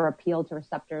hyper appeal to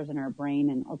receptors in our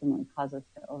brain and ultimately cause us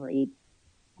to overeat.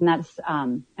 And that's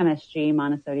MSG,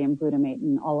 monosodium glutamate,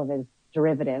 and all of its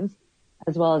derivatives,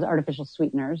 as well as artificial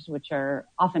sweeteners, which are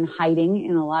often hiding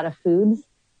in a lot of foods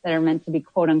that are meant to be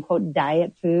quote unquote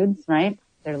diet foods, right?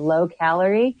 They're low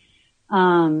calorie.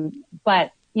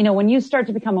 But, when you start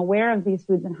to become aware of these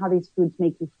foods and how these foods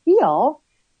make you feel,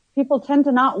 people tend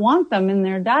to not want them in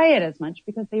their diet as much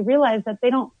because they realize that they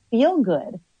don't feel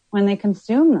good when they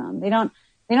consume them. They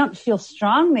don't feel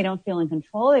strong. They don't feel in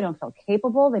control. They don't feel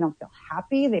capable. They don't feel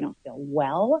happy. They don't feel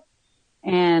well.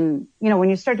 And, when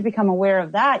you start to become aware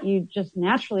of that, you just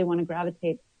naturally want to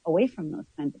gravitate away from those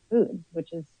kinds of foods,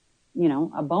 which is,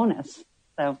 a bonus.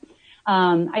 So,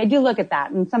 I do look at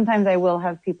that. And sometimes I will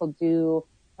have people do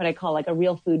what I call like a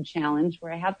real food challenge,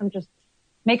 where I have them just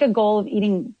make a goal of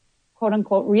eating quote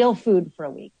unquote real food for a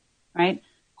week, right?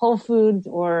 Whole foods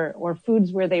or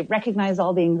foods where they recognize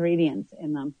all the ingredients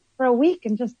in them for a week,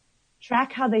 and just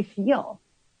track how they feel,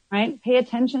 right? Pay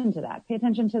attention to that. Pay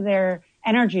attention to their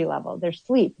energy level, their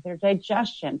sleep, their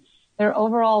digestion, their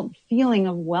overall feeling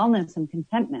of wellness and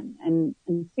contentment, and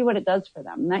see what it does for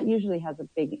them. And that usually has a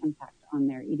big impact on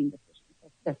their eating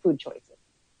decisions, their food choices.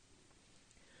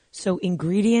 So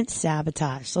ingredient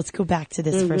sabotage. Let's go back to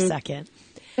this for a second.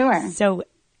 Sure. So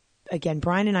again,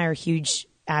 Brian and I are huge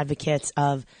advocates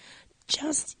of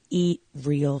just eat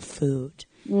real food.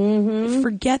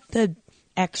 Forget the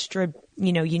extra,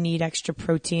 you need extra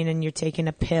protein and you're taking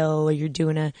a pill or you're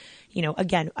doing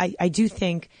again, I do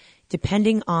think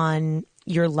depending on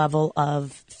your level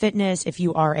of fitness, if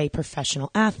you are a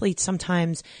professional athlete,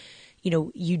 sometimes,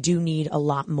 you do need a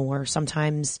lot more.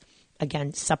 Sometimes,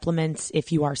 again, supplements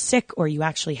if you are sick or you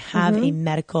actually have a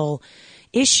medical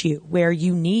issue where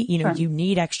you need, you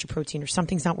need extra protein or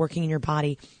something's not working in your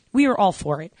body. We are all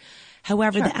for it.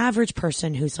 However, the average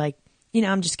person who's like,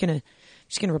 I'm just going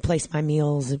to replace my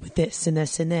meals with this and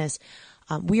this and this.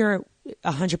 We are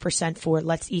 100% for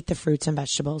let's eat the fruits and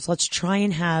vegetables. Let's try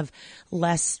and have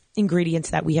less ingredients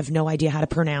that we have no idea how to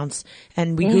pronounce.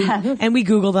 And we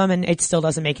Google them and it still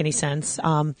doesn't make any sense.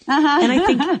 And I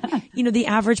think, the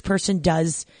average person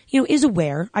does, is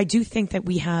aware. I do think that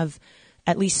we have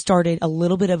at least started a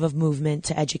little bit of a movement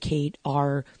to educate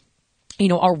our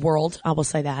world, I will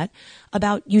say that,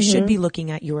 about you should be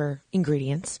looking at your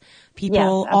ingredients.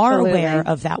 People are aware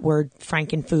of that word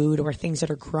frankenfood or things that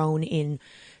are grown in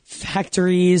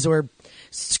factories or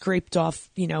scraped off,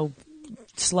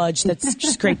 sludge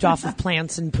that's scraped off of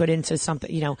plants and put into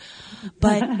something,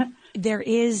 But there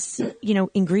is,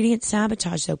 ingredient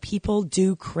sabotage, though. People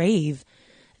do crave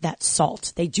that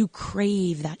salt. They do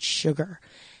crave that sugar.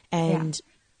 And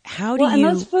how do you... And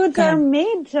those foods are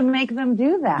made to make them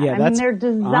do that. Yeah, they're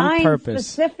designed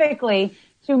specifically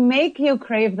to make you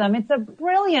crave them. It's a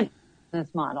brilliant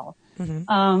business model.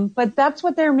 But that's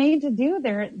what they're made to do.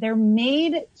 They're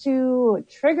made to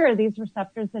trigger these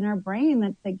receptors in our brain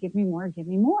that say, give me more, give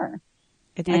me more.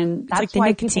 That's like why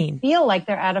nicotine. People feel like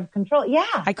they're out of control. Yeah.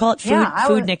 I call it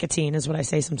food nicotine is what I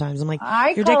say sometimes. I'm like,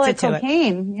 you're call addicted it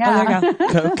cocaine. to it. Yeah. Oh, there you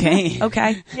go. Cocaine.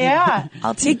 Okay. Yeah.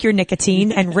 I'll take your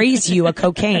nicotine and raise you a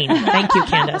cocaine. Thank you,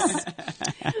 Candace.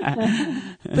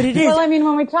 But it is. Well,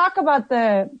 when we talk about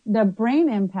the brain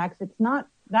impacts, it's not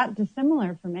that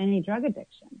dissimilar from any drug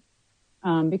addiction.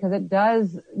 Because it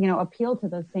does, appeal to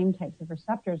those same types of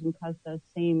receptors and cause those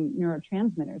same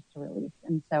neurotransmitters to release.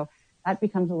 And so that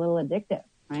becomes a little addictive,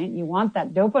 right? You want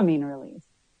that dopamine release.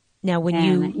 Now, when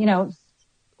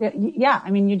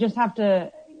you just have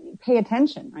to pay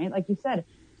attention, right? Like you said,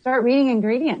 start reading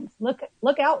ingredients.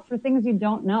 Look out for things you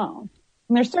don't know.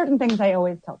 And there's certain things I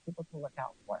always tell people to look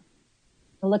out for.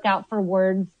 To look out for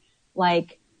words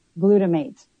like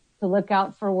glutamate. To look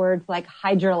out for words like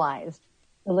hydrolyzed.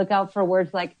 To look out for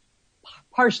words like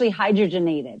partially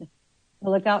hydrogenated. To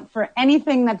look out for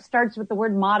anything that starts with the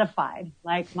word modified,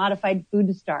 like modified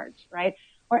food starch, right?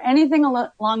 Or anything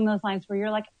along those lines where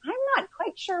you're like, I'm not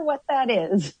quite sure what that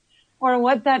is or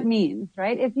what that means,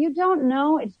 right? If you don't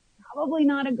know, it's probably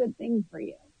not a good thing for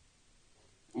you.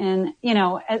 And,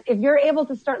 if you're able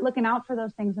to start looking out for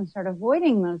those things and start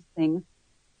avoiding those things,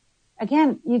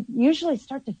 again, you usually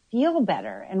start to feel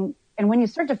better. And when you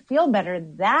start to feel better,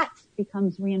 that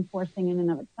becomes reinforcing in and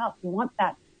of itself. You want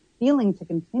that feeling to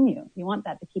continue. You want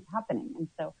that to keep happening. And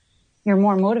so you're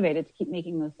more motivated to keep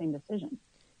making those same decisions.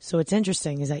 So what's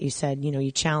interesting is that you said,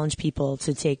 you challenge people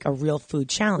to take a real food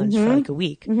challenge for like a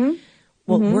week.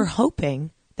 Well, we're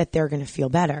hoping that they're going to feel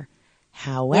better.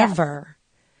 However,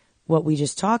 what we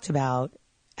just talked about,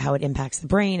 how it impacts the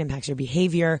brain, impacts your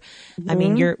behavior. I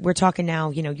mean, we're talking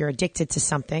now, you're addicted to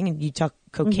something and you talk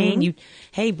cocaine,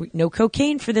 hey, no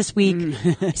cocaine for this week.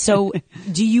 So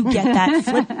do you get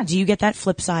that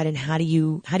flip side, and how do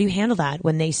you handle that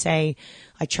when they say,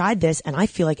 I tried this and I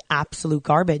feel like absolute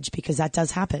garbage? Because that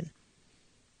does happen.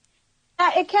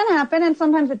 It can happen. And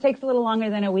sometimes it takes a little longer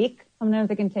than a week.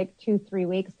 Sometimes it can take 2-3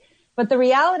 weeks. But the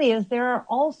reality is there are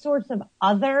all sorts of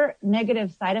other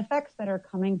negative side effects that are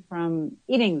coming from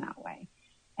eating that way.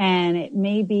 And it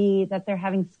may be that they're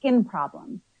having skin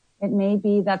problems. It may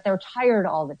be that they're tired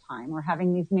all the time or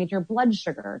having these major blood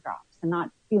sugar drops and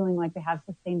not feeling like they have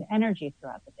sustained energy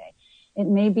throughout the day. It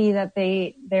may be that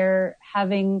they're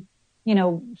having,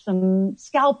 some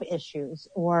scalp issues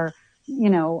or,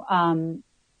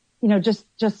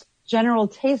 just general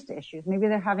taste issues. Maybe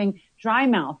they're having dry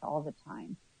mouth all the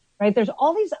time. Right? There's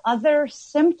all these other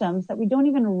symptoms that we don't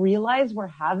even realize we're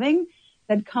having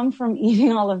that come from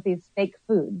eating all of these fake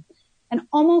foods. And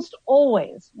almost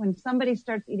always when somebody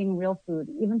starts eating real food,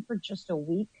 even for just a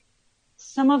week,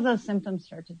 some of those symptoms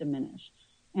start to diminish.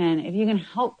 And if you can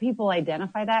help people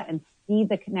identify that and see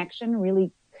the connection,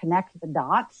 really connect the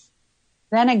dots,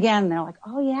 then again, they're like,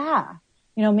 oh yeah,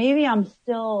 maybe I'm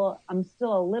still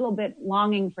a little bit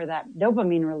longing for that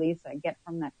dopamine release I get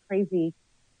from that crazy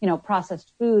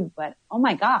processed food, but oh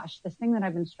my gosh, this thing that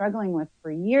I've been struggling with for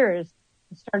years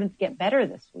has started to get better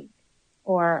this week.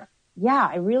 Or, yeah,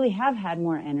 I really have had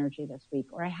more energy this week.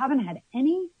 Or I haven't had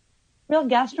any real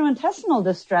gastrointestinal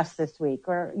distress this week.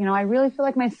 Or, I really feel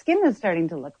like my skin is starting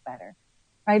to look better.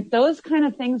 Right? Those kind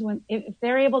of things, if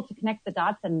they're able to connect the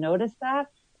dots and notice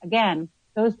that, again,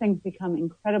 those things become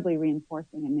incredibly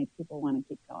reinforcing and make people want to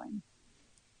keep going.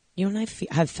 You and I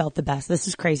have felt the best. This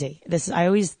is crazy. I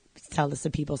always tell this to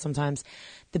people sometimes.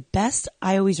 The best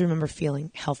I always remember feeling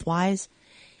health-wise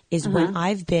is when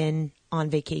I've been on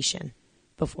vacation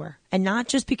before. And not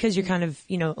just because you're kind of,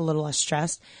 a little less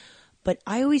stressed, but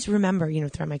I always remember,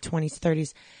 throughout my 20s,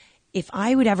 30s, if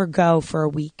I would ever go for a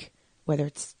week, whether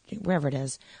it's wherever it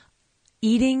is,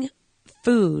 eating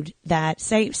food that,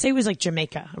 say it was like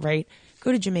Jamaica, right?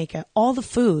 Go to Jamaica. All the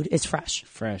food is fresh.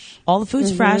 All the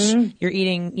food's fresh. You're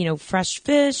eating, fresh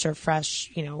fish or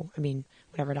fresh,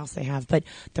 whatever else they have. But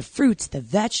the fruits, the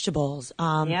vegetables,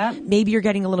 maybe you're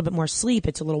getting a little bit more sleep.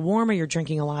 It's a little warmer. You're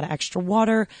drinking a lot of extra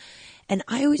water. And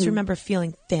I always remember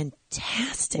feeling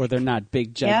fantastic. Or they're not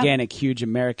big, gigantic, huge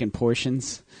American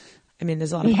portions. I mean,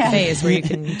 there's a lot of buffets where you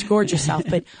can gorge yourself.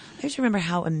 But I just remember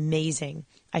how amazing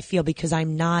I feel because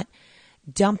I'm not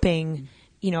dumping...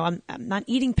 I'm not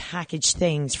eating packaged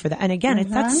things for that. And again,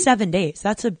 that's 7 days.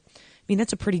 That's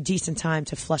a pretty decent time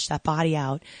to flush that body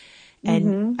out.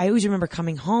 And I always remember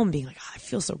coming home being like, oh, I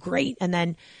feel so great. And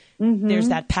then there's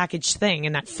that packaged thing.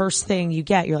 And that first thing you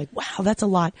get, you're like, wow, that's a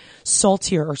lot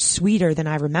saltier or sweeter than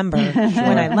I remember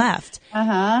when I left.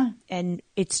 And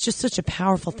it's just such a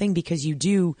powerful thing because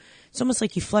it's almost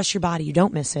like you flush your body, you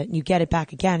don't miss it, and you get it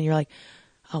back again. And you're like,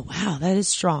 oh, wow, that is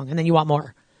strong. And then you want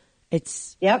more.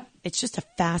 It's just a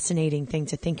fascinating thing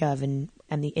to think of and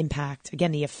the impact,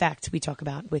 again, the effect we talk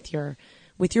about with your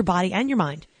body and your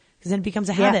mind, because then it becomes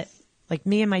a habit, like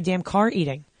me and my damn car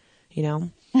eating,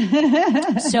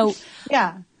 So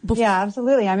yeah,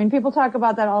 absolutely. I mean, people talk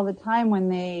about that all the time when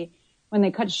they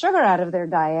cut sugar out of their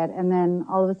diet and then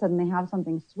all of a sudden they have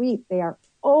something sweet. They are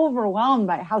overwhelmed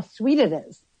by how sweet it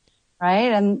is,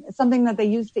 right? And it's something that they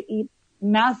used to eat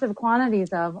massive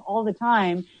quantities of all the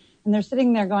time. And they're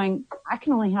sitting there going, I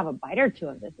can only have a bite or two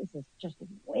of this. This is just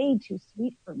way too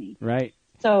sweet for me. Right.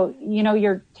 So,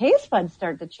 your taste buds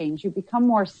start to change. You become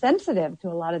more sensitive to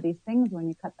a lot of these things when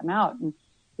you cut them out. And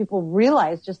people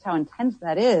realize just how intense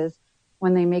that is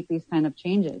when they make these kind of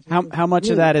changes. How much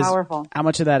really of that powerful. How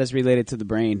much of that is related to the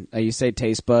brain? You say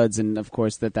taste buds, and of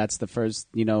course that's the first,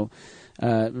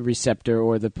 receptor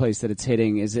or the place that it's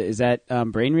hitting. Is that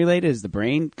brain related? Does the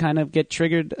brain kind of get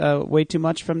triggered way too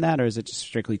much from that, or is it just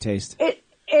strictly taste?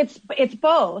 It's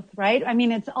both, right? I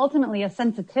mean, it's ultimately a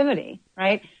sensitivity,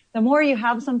 right? The more you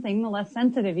have something, the less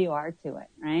sensitive you are to it,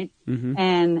 right?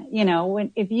 And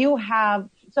if you have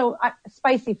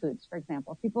spicy foods, for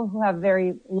example, people who have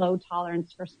very low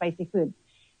tolerance for spicy foods,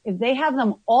 if they have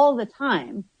them all the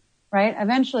time, right,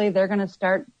 eventually they're going to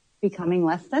start becoming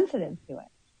less sensitive to it.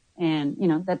 And,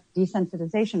 that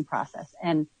desensitization process.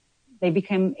 And they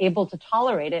become able to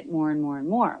tolerate it more and more and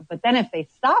more. But then if they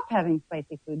stop having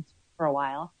spicy foods for a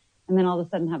while and then all of a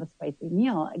sudden have a spicy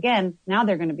meal, again, now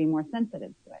they're going to be more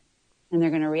sensitive to it and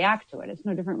they're going to react to it. It's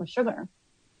no different with sugar,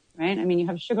 right? I mean, you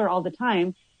have sugar all the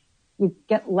time. You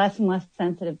get less and less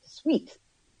sensitive to sweet,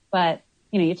 but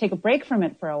you take a break from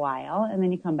it for a while and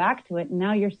then you come back to it and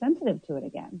now you're sensitive to it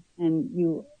again. And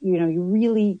you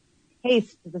really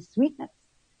taste the sweetness,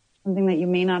 something that you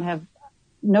may not have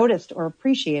noticed or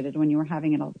appreciated when you were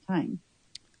having it all the time.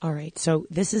 All right. So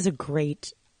this is a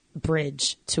great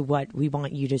bridge to what we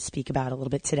want you to speak about a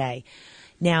little bit today.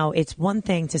 Now, it's one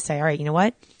thing to say, all right, you know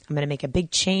what? I'm going to make a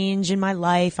big change in my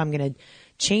life. I'm going to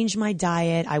change my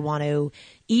diet. I want to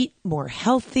eat more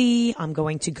healthy. I'm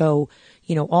going to go,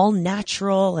 all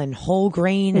natural and whole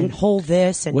grain and whole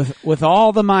this and with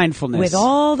all the mindfulness, with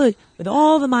all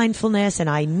the mindfulness, and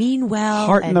I mean well,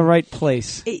 heart in the right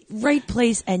place,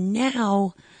 And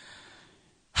now,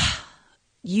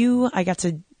 I got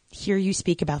to hear you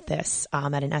speak about this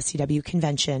at an SCW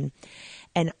convention,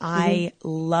 and I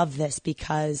love this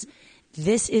because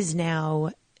this did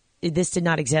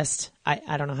not exist.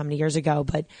 I don't know how many years ago,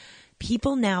 but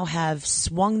people now have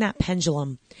swung that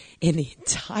pendulum in the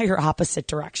entire opposite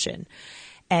direction.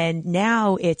 And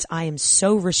now I am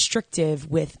so restrictive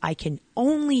with, I can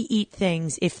only eat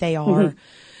things if they are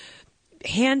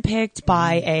handpicked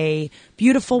by a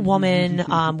beautiful woman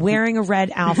wearing a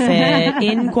red outfit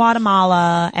in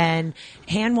Guatemala and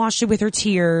hand washed it with her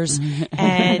tears.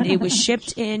 And it was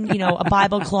shipped in, a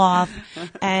Bible cloth.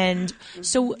 And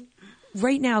so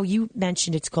right now, you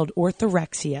mentioned it's called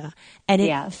orthorexia, and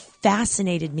it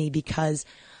fascinated me because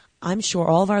I'm sure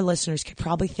all of our listeners could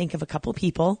probably think of a couple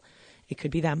people, it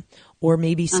could be them, or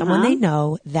maybe someone they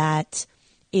know that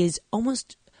is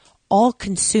almost all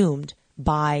consumed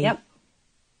by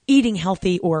eating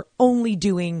healthy or only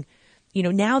doing,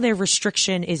 now their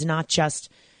restriction is not just,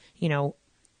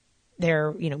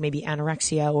 their, maybe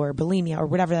anorexia or bulimia or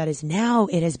whatever that is. Now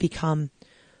it has become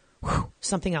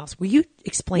something else. Will you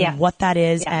explain what that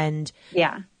is and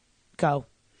go?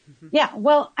 Yeah.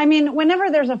 Well, I mean, whenever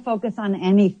there's a focus on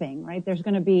anything, right, there's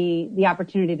going to be the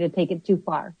opportunity to take it too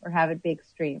far or have it be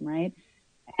extreme, right?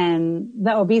 And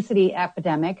the obesity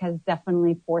epidemic has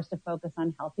definitely forced a focus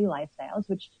on healthy lifestyles,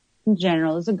 which in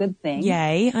general is a good thing.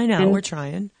 Yay. I know. We're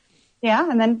trying. Yeah.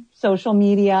 And then social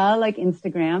media like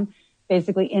Instagram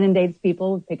basically inundates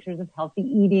people with pictures of healthy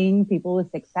eating, people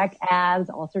with six-pack abs,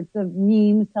 all sorts of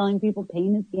memes telling people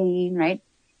pain is gain, right?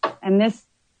 And this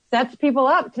sets people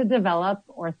up to develop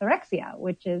orthorexia,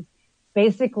 which is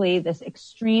basically this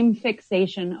extreme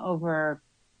fixation over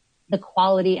the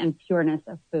quality and pureness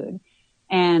of food.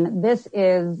 And this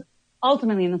is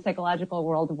ultimately in the psychological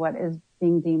world what is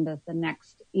being deemed as the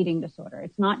next eating disorder.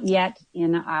 It's not yet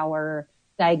in our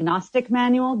diagnostic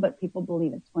manual, but people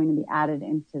believe it's going to be added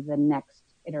into the next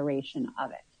iteration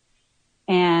of it.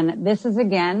 And this is,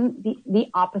 again, the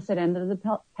opposite end of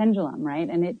the pendulum, right?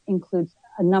 And it includes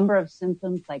a number of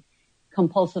symptoms like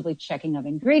compulsively checking of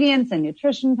ingredients and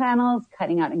nutrition panels,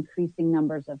 cutting out increasing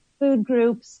numbers of food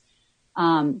groups,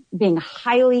 being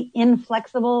highly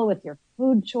inflexible with your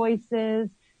food choices,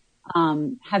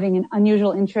 having an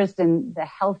unusual interest in the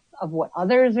health of what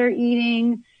others are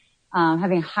eating,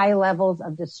 having high levels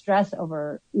of distress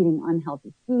over eating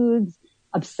unhealthy foods,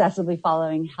 obsessively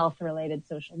following health-related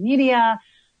social media.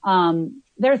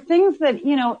 There are things that,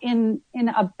 in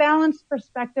a balanced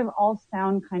perspective all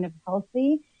sound kind of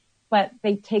healthy, but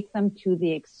they take them to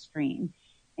the extreme.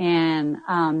 And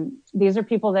these are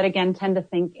people that, again, tend to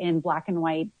think in black and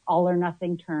white, all or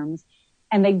nothing terms,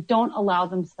 and they don't allow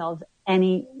themselves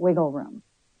any wiggle room.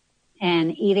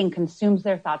 And eating consumes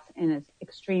their thoughts in an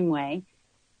extreme way.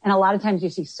 And a lot of times you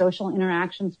see social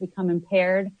interactions become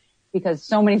impaired because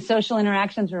so many social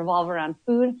interactions revolve around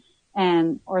food,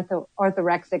 and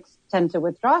orthorexics tend to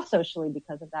withdraw socially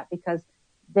because of that, because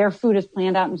their food is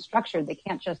planned out and structured. They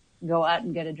can't just go out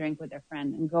and get a drink with their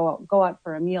friend and go out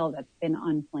for a meal that's been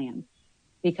unplanned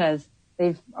because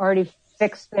they've already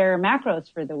fixed their macros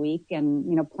for the week and,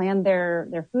 planned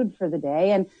their food for the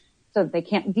day. And so they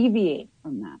can't deviate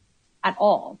from that at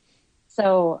all.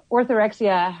 So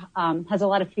orthorexia has a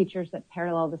lot of features that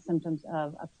parallel the symptoms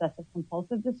of obsessive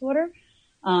compulsive disorder,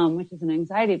 which is an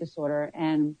anxiety disorder.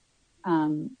 And,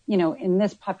 in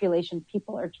this population,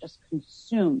 people are just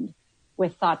consumed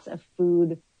with thoughts of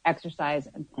food, exercise,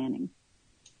 and planning.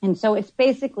 And so it's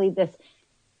basically this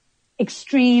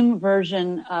extreme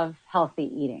version of healthy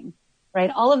eating,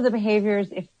 right? All of the behaviors,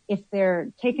 if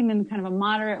they're taken in kind of a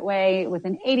moderate way with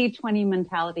an 80-20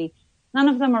 mentality, none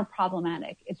of them are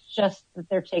problematic. It's just that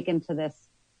they're taken to this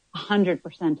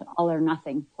 100% all or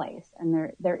nothing place,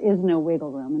 and there is no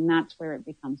wiggle room, and that's where it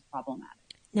becomes problematic.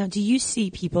 Now, do you see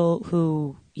people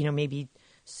who, maybe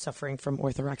suffering from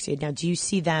orthorexia, now do you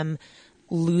see them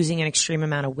losing an extreme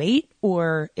amount of weight,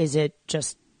 or is it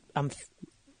just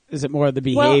is it more of the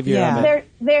behavior? Well, of it?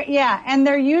 And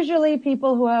they're usually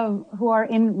people who are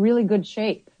in really good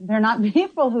shape. They're not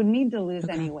people who need to lose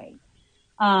any weight.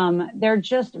 They're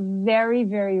just very,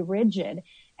 very rigid.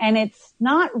 And it's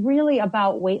not really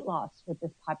about weight loss with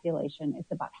this population.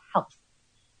 It's about health,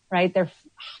 right? They're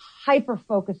hyper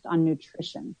focused on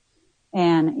nutrition.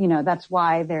 And, that's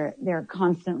why they're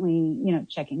constantly,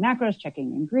 checking macros,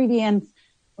 checking ingredients,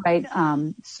 right?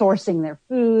 Sourcing their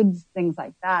foods, things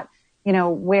like that,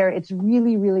 where it's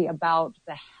really, really about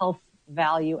the health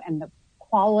value and the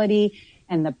quality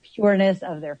and the pureness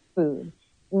of their food.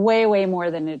 Way, way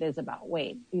more than it is about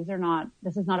weight. This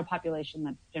is not a population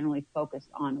that's generally focused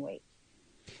on weight.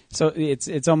 So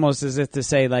it's almost as if to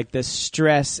say, like, the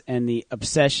stress and the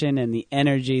obsession and the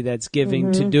energy that's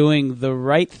giving to doing the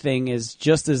right thing is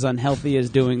just as unhealthy as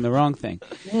doing the wrong thing.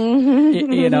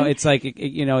 It's like,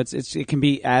 it can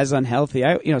be as unhealthy.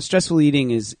 Stressful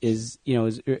eating is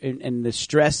and the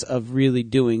stress of really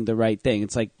doing the right thing.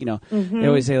 It's like, they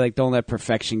always say, like, don't let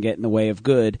perfection get in the way of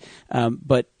good.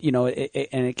 But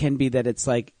it can be that it's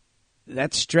like,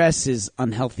 that stress is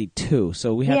unhealthy too.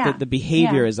 So we have the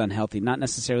behavior is unhealthy, not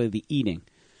necessarily the eating.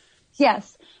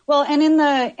 Yes. Well, and in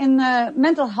the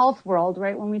mental health world,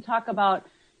 right, when we talk about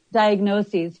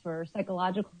diagnoses for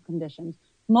psychological conditions,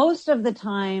 most of the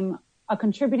time a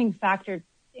contributing factor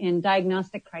in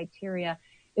diagnostic criteria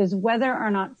is whether or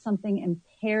not something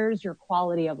impairs your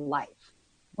quality of life,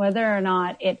 whether or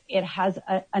not it has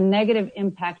a negative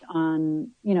impact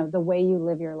on, the way you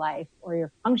live your life or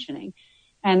your functioning.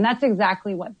 And that's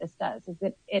exactly what this does, is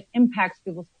it impacts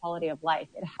people's quality of life.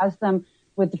 It has them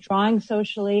withdrawing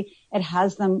socially. It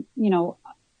has them,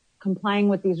 complying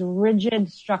with these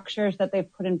rigid structures that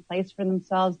they've put in place for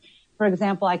themselves. For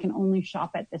example, I can only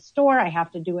shop at this store. I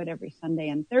have to do it every Sunday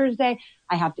and Thursday.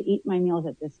 I have to eat my meals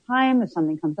at this time. If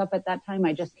something comes up at that time,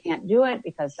 I just can't do it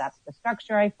because that's the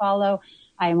structure I follow.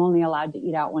 I am only allowed to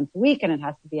eat out once a week, and it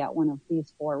has to be at one of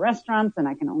these 4 restaurants, and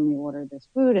I can only order this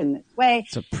food in this way.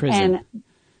 It's a prison.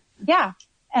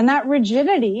 And that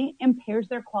rigidity impairs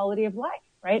their quality of life,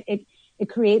 right? It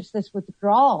creates this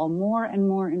withdrawal more and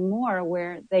more and more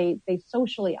where they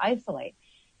socially isolate.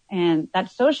 And that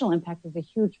social impact is a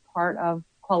huge part of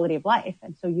quality of life.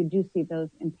 And so you do see those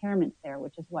impairments there,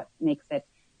 which is what makes it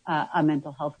a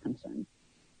mental health concern.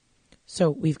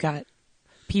 So we've got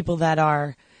people that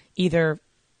are either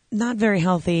not very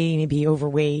healthy, maybe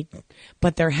overweight,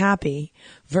 but they're happy,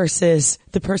 versus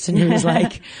the person who's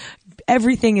like,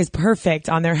 everything is perfect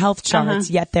on their health charts,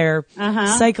 yet they're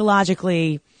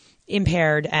psychologically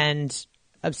impaired and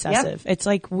obsessive. It's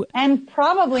like, and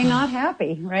probably not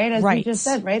happy, right? As you just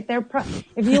said, right?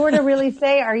 If you were to really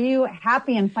say, are you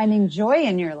happy and finding joy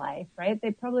in your life, right?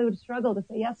 They probably would struggle to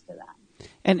say yes to that.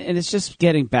 And it's just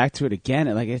getting back to it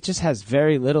again. Like, it just has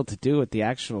very little to do with the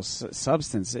actual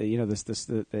substance.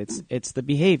 It's the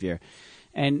behavior,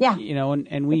 and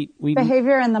and we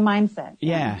behavior and the mindset.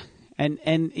 Yeah. And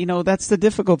that's the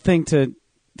difficult thing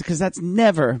because that's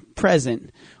never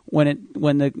present when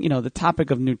the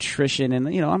topic of nutrition, and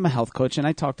I'm a health coach and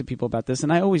I talk to people about this,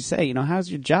 and I always say, how's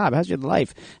your job, how's your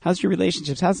life, how's your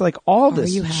relationships, how's like all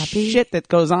this shit that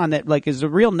goes on that like is a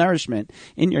real nourishment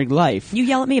in your life. You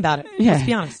yell at me about it. Yeah. Let's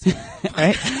be honest.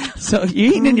 Right? So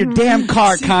you're eating in your damn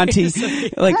car, Conti.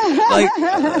 But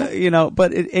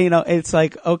it's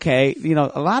like, okay,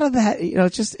 a lot of that,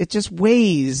 it just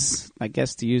weighs, I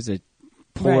guess, to use a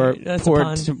poor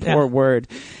word.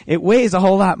 It weighs a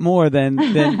whole lot more than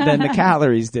the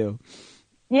calories do.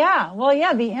 Yeah. Well,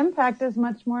 the impact is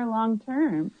much more long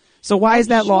term. So why is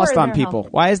that lost on people?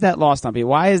 Why is that lost on people?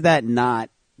 Why is that not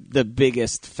the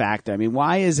biggest factor? I mean,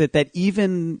 why is it that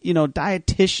even,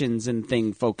 dietitians and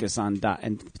things focus on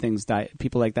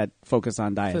people like that focus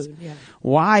on diets? Food, yeah.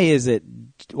 Why is it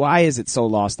so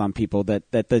lost on people that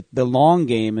the long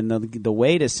game and the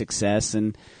way to success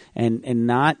and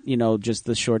not, just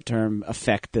the short-term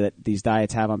effect that these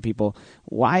diets have on people?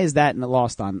 Why is that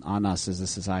lost on us as a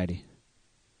society?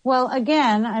 Well,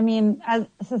 again, I mean, as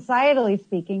societally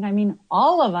speaking, I mean,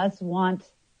 all of us want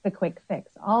the quick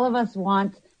fix. All of us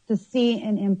want to see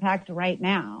an impact right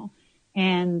now.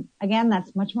 And again,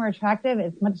 that's much more attractive.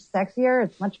 It's much sexier.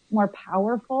 It's much more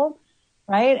powerful,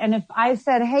 right? And if I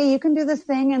said, hey, you can do this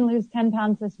thing and lose 10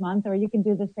 pounds this month, or you can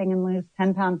do this thing and lose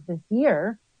 10 pounds this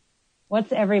year,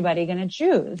 what's everybody going to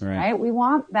choose, right? We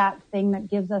want that thing that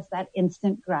gives us that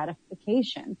instant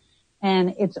gratification.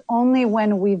 And it's only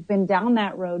when we've been down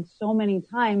that road so many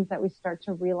times that we start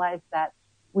to realize that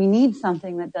we need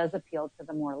something that does appeal to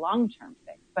the more long-term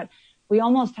thing. But we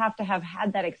almost have to have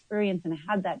had that experience and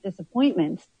had that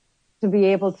disappointment to be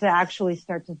able to actually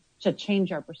start to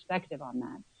change our perspective on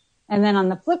that. And then on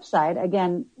the flip side,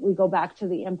 again, we go back to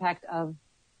the impact of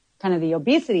kind of the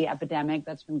obesity epidemic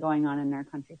that's been going on in our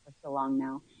country for so long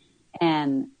now.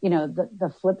 And,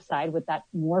 the flip side with that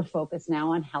more focus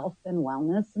now on health and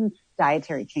wellness and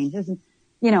dietary changes.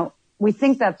 And, we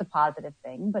think that's a positive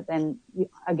thing, but then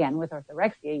again, with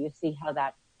orthorexia, you see how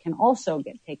that can also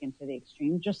get taken to the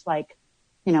extreme, just like,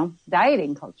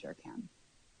 dieting culture can.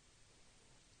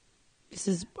 This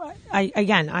is,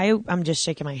 I'm just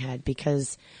shaking my head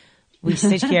because we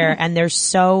sit here and there's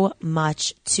so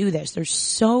much to this. There's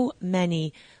so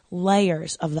many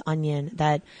layers of the onion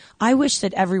that I wish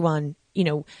that everyone,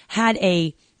 had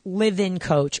a live-in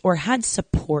coach or had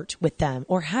support with them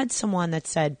or had someone that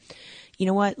said, you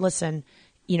know what, listen,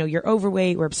 you're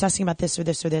overweight. We're obsessing about this or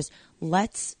this or this.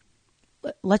 Let's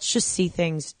just see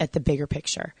things at the bigger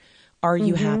picture. Are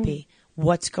you happy?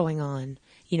 What's going on?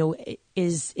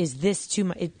 Is this too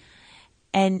much?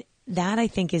 And that I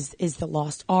think is the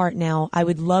lost art. Now, I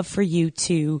would love for you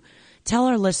to tell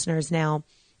our listeners now,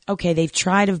 okay, they've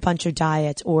tried a bunch of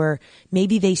diets, or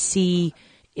maybe they see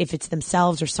if it's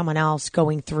themselves or someone else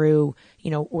going through,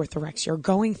 orthorexia or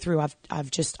going through,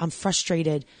 I'm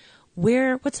frustrated.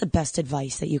 What's the best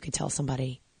advice that you could tell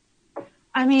somebody?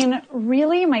 I mean,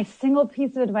 really, my single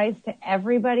piece of advice to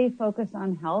everybody focused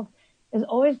on health is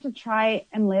always to try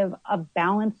and live a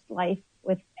balanced life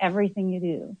with everything you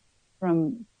do,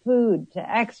 from food to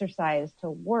exercise to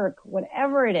work,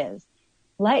 whatever it is.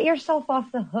 Let yourself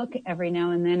off the hook every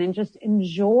now and then and just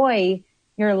enjoy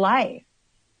your life,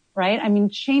 right? I mean,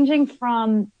 changing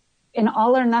from an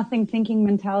all or nothing thinking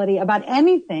mentality about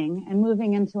anything and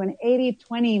moving into an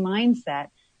 80-20 mindset,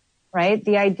 right?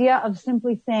 The idea of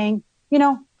simply saying,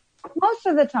 most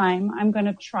of the time I'm going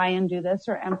to try and do this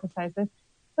or emphasize this,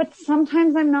 but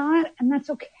sometimes I'm not, and that's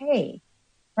okay,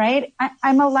 right?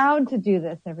 I'm allowed to do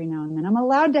this every now and then. I'm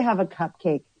allowed to have a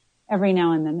cupcake every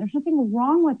now and then. There's nothing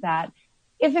wrong with that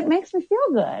if it makes me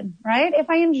feel good, right? If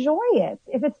I enjoy it,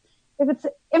 if it's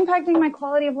impacting my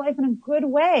quality of life in a good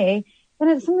way, then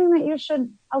it's something that you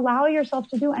should allow yourself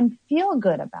to do and feel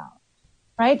good about,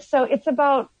 right? So it's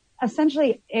about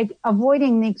essentially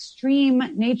avoiding the extreme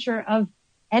nature of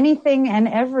anything and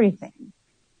everything.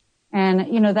 And,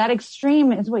 that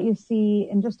extreme is what you see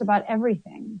in just about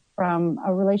everything from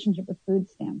a relationship with food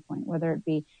standpoint, whether it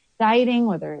be dieting,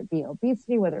 whether it be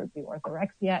obesity, whether it be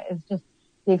orthorexia, is just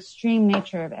the extreme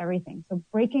nature of everything. So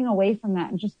breaking away from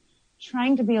that and just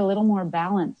trying to be a little more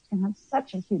balanced can have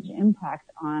such a huge impact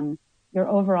on your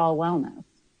overall wellness.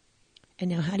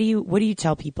 And now what do you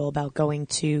tell people about going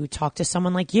to talk to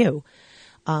someone like you?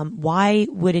 Why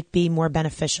would it be more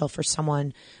beneficial for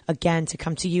someone, again, to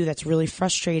come to you that's really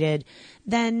frustrated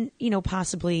than,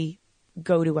 possibly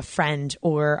go to a friend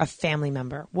or a family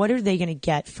member? What are they going to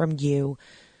get from you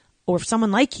or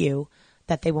someone like you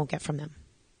that they won't get from them?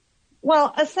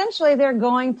 Well, essentially they're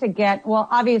going to get,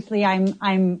 obviously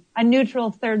I'm a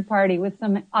neutral third party with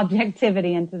some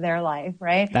objectivity into their life,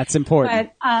 right? That's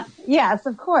important. But, yes,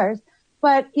 of course.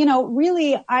 But,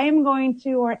 really I am going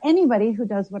to, or anybody who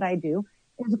does what I do,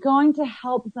 is going to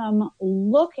help them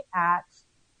look at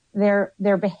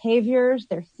their behaviors,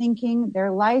 their thinking,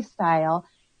 their lifestyle,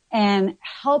 and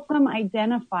help them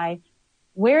identify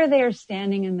where they are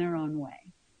standing in their own way,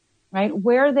 right?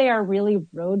 Where they are really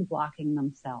roadblocking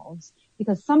themselves,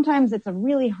 because sometimes it's a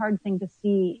really hard thing to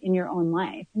see in your own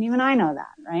life. And even I know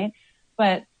that, right?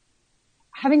 But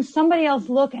having somebody else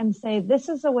look and say, this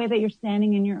is the way that you're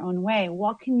standing in your own way.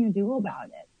 What can you do about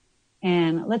it?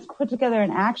 And let's put together an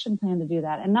action plan to do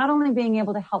that. And not only being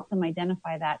able to help them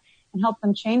identify that and help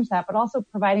them change that, but also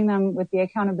providing them with the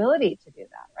accountability to do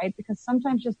that, right? Because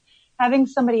sometimes just having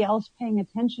somebody else paying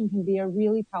attention can be a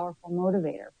really powerful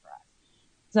motivator for us.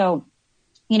 So,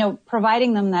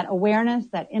 providing them that awareness,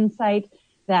 that insight,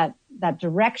 that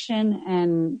direction,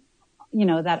 and,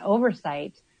 that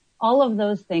oversight, all of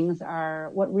those things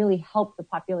are what really help the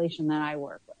population that I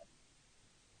work with.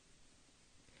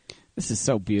 This is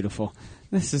so beautiful.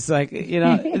 This is like,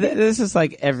 this is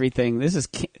like everything. This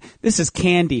this is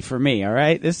candy for me. All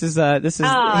right, this is I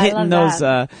love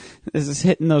that. This is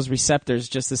hitting those receptors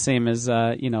just the same as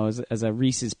as a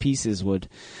Reese's Pieces would.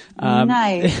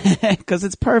 Nice. Because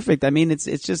it's perfect. I mean, it's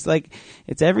just like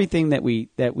it's everything that we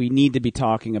need to be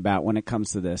talking about when it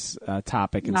comes to this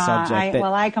topic and subject.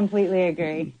 I completely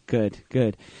agree.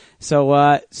 Good.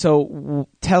 So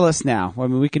tell us now. I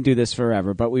mean, we can do this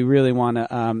forever, but we really want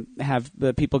to have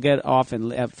the people get off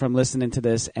and from listening to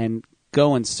this and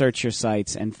go and search your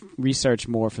sites and research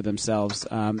more for themselves.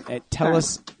 Tell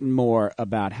us more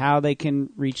about how they can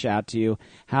reach out to you,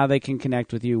 how they can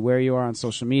connect with you, where you are on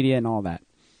social media, and all that.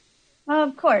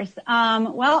 Of course.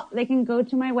 Well, they can go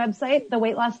to my website,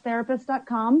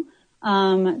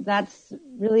 theweightlosstherapist.com. That's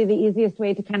really the easiest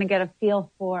way to kind of get a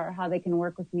feel for how they can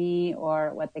work with me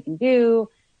or what they can do.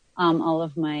 All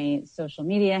of my social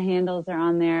media handles are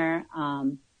on there.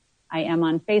 I am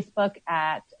on Facebook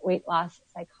at Weight Loss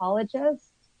Psychologist.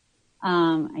 I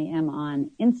am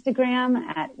on Instagram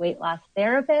at Weight Loss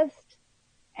Therapist.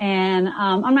 And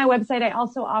on my website, I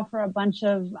also offer a bunch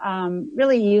of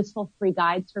really useful free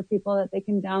guides for people that they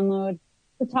can download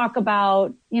to talk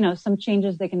about, some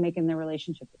changes they can make in their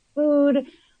relationship with food,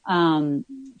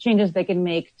 changes they can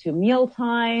make to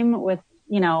mealtime with,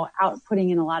 out putting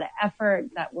in a lot of effort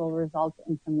that will result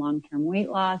in some long-term weight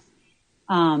loss.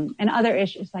 And other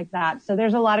issues like that. So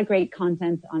there's a lot of great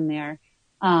content on there.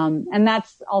 And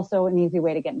that's also an easy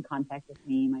way to get in contact with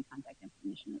me. My contact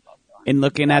information is also on there. In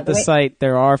looking at the site,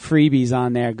 there are freebies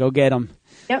on there. Go get them.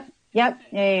 Yep. Yeah.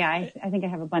 I think I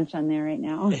have a bunch on there right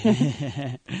now.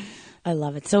 I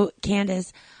love it. So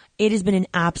Candace, it has been an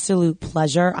absolute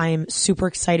pleasure. I am super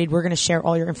excited. We're going to share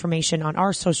all your information on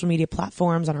our social media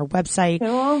platforms, on our website,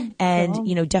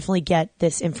 and, definitely get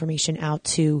this information out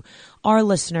to our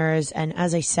listeners. And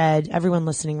as I said, everyone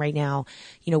listening right now,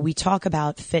 we talk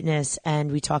about fitness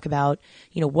and we talk about,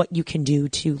 what you can do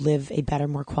to live a better,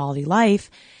 more quality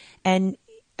life. And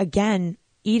again,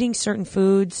 eating certain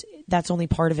foods, that's only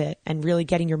part of it. And really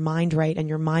getting your mind right and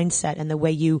your mindset and the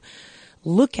way you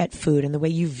look at food and the way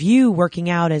you view working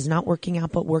out as not working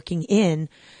out but working in,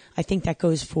 I think that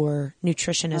goes for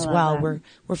nutrition as well. That.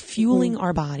 We're fueling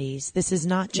our bodies. This is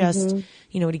not just, and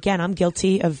again, I'm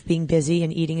guilty of being busy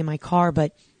and eating in my car,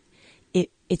 but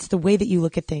it's the way that you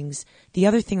look at things. The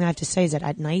other thing that I have to say is that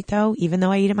at night though, even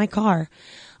though I eat in my car,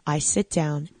 I sit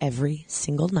down every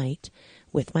single night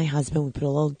with my husband. We put a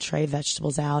little tray of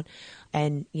vegetables out.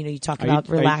 And, you talk about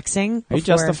relaxing. Are you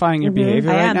justifying your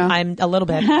behavior right now? I'm a little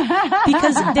bit.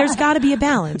 Because there's got to be a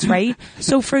balance, right?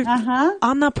 So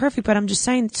I'm not perfect, but I'm just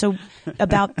saying, so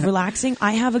about relaxing,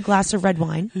 I have a glass of red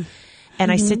wine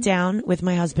and I sit down with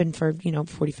my husband for,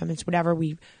 45 minutes, whatever.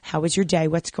 How was your day?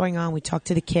 What's going on? We talk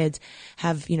to the kids,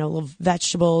 have, little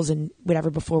vegetables and whatever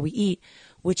before we eat,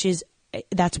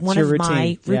 that's one of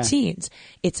my routines.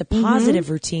 Yeah. It's a positive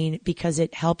routine because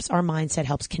it helps our mindset,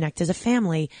 helps connect as a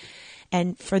family.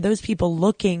 And for those people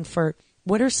looking for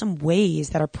what are some ways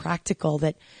that are practical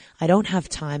that I don't have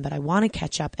time, but I want to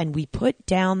catch up, and we put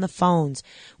down the phones.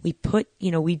 We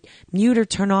we mute or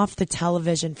turn off the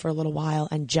television for a little while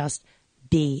and just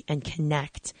be and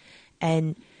connect.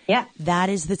 And that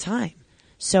is the time.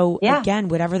 So again,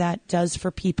 whatever that does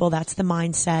for people, that's the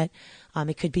mindset.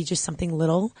 It could be just something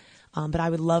little. But I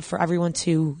would love for everyone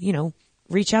to,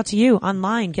 reach out to you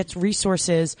online, get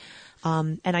resources.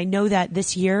 And I know that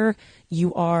this year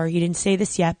you didn't say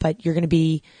this yet, but you're going to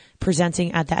be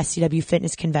presenting at the SCW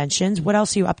Fitness Conventions. What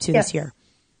else are you up to this year?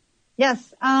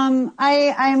 Yes. I'm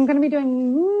going to be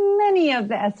doing many of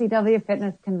the SCW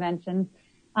Fitness Conventions.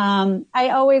 I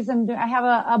always I have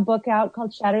a book out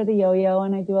called Shatter the Yo-Yo,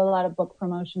 and I do a lot of book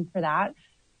promotion for that.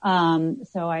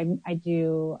 So I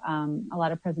do, a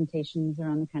lot of presentations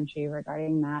around the country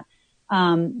regarding that.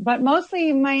 But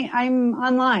mostly I'm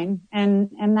online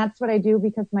and that's what I do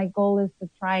because my goal is to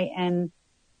try and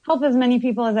help as many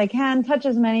people as I can, touch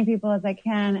as many people as I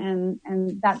can.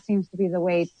 And that seems to be the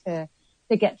way to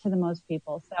get to the most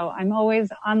people. So I'm always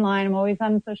online. I'm always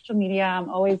on social media. I'm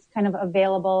always kind of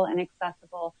available and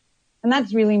accessible. And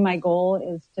that's really my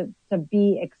goal, is to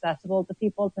be accessible to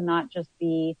people, to not just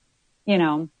be,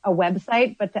 a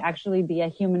website, but to actually be a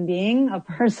human being, a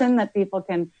person that people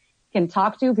can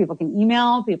talk to, people can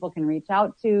email, people can reach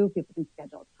out to, people can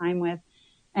schedule time with.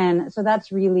 And so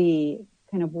that's really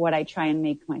kind of what I try and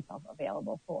make myself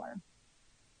available for.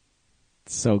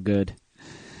 So good.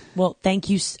 Well, thank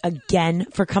you again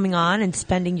for coming on and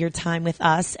spending your time with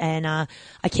us. And I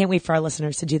can't wait for our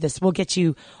listeners to do this. We'll get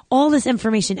you all this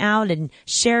information out and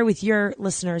share with your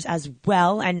listeners as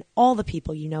well, and all the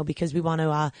people because we want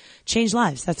to change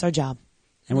lives. That's our job.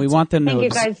 And we want them Thank you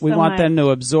guys so we want much. them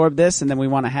to absorb this, and then we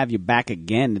want to have you back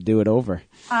again to do it over.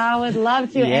 I would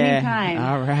love to anytime.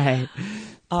 All right.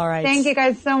 All right. Thank you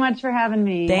guys so much for having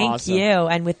me. Thank Awesome. you.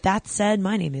 And with that said,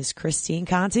 my name is Christine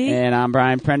Conti. And I'm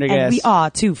Brian Prendergast. And we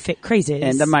are two fit crazies.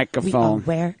 And the microphone. We are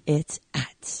where it's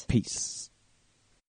at. Peace.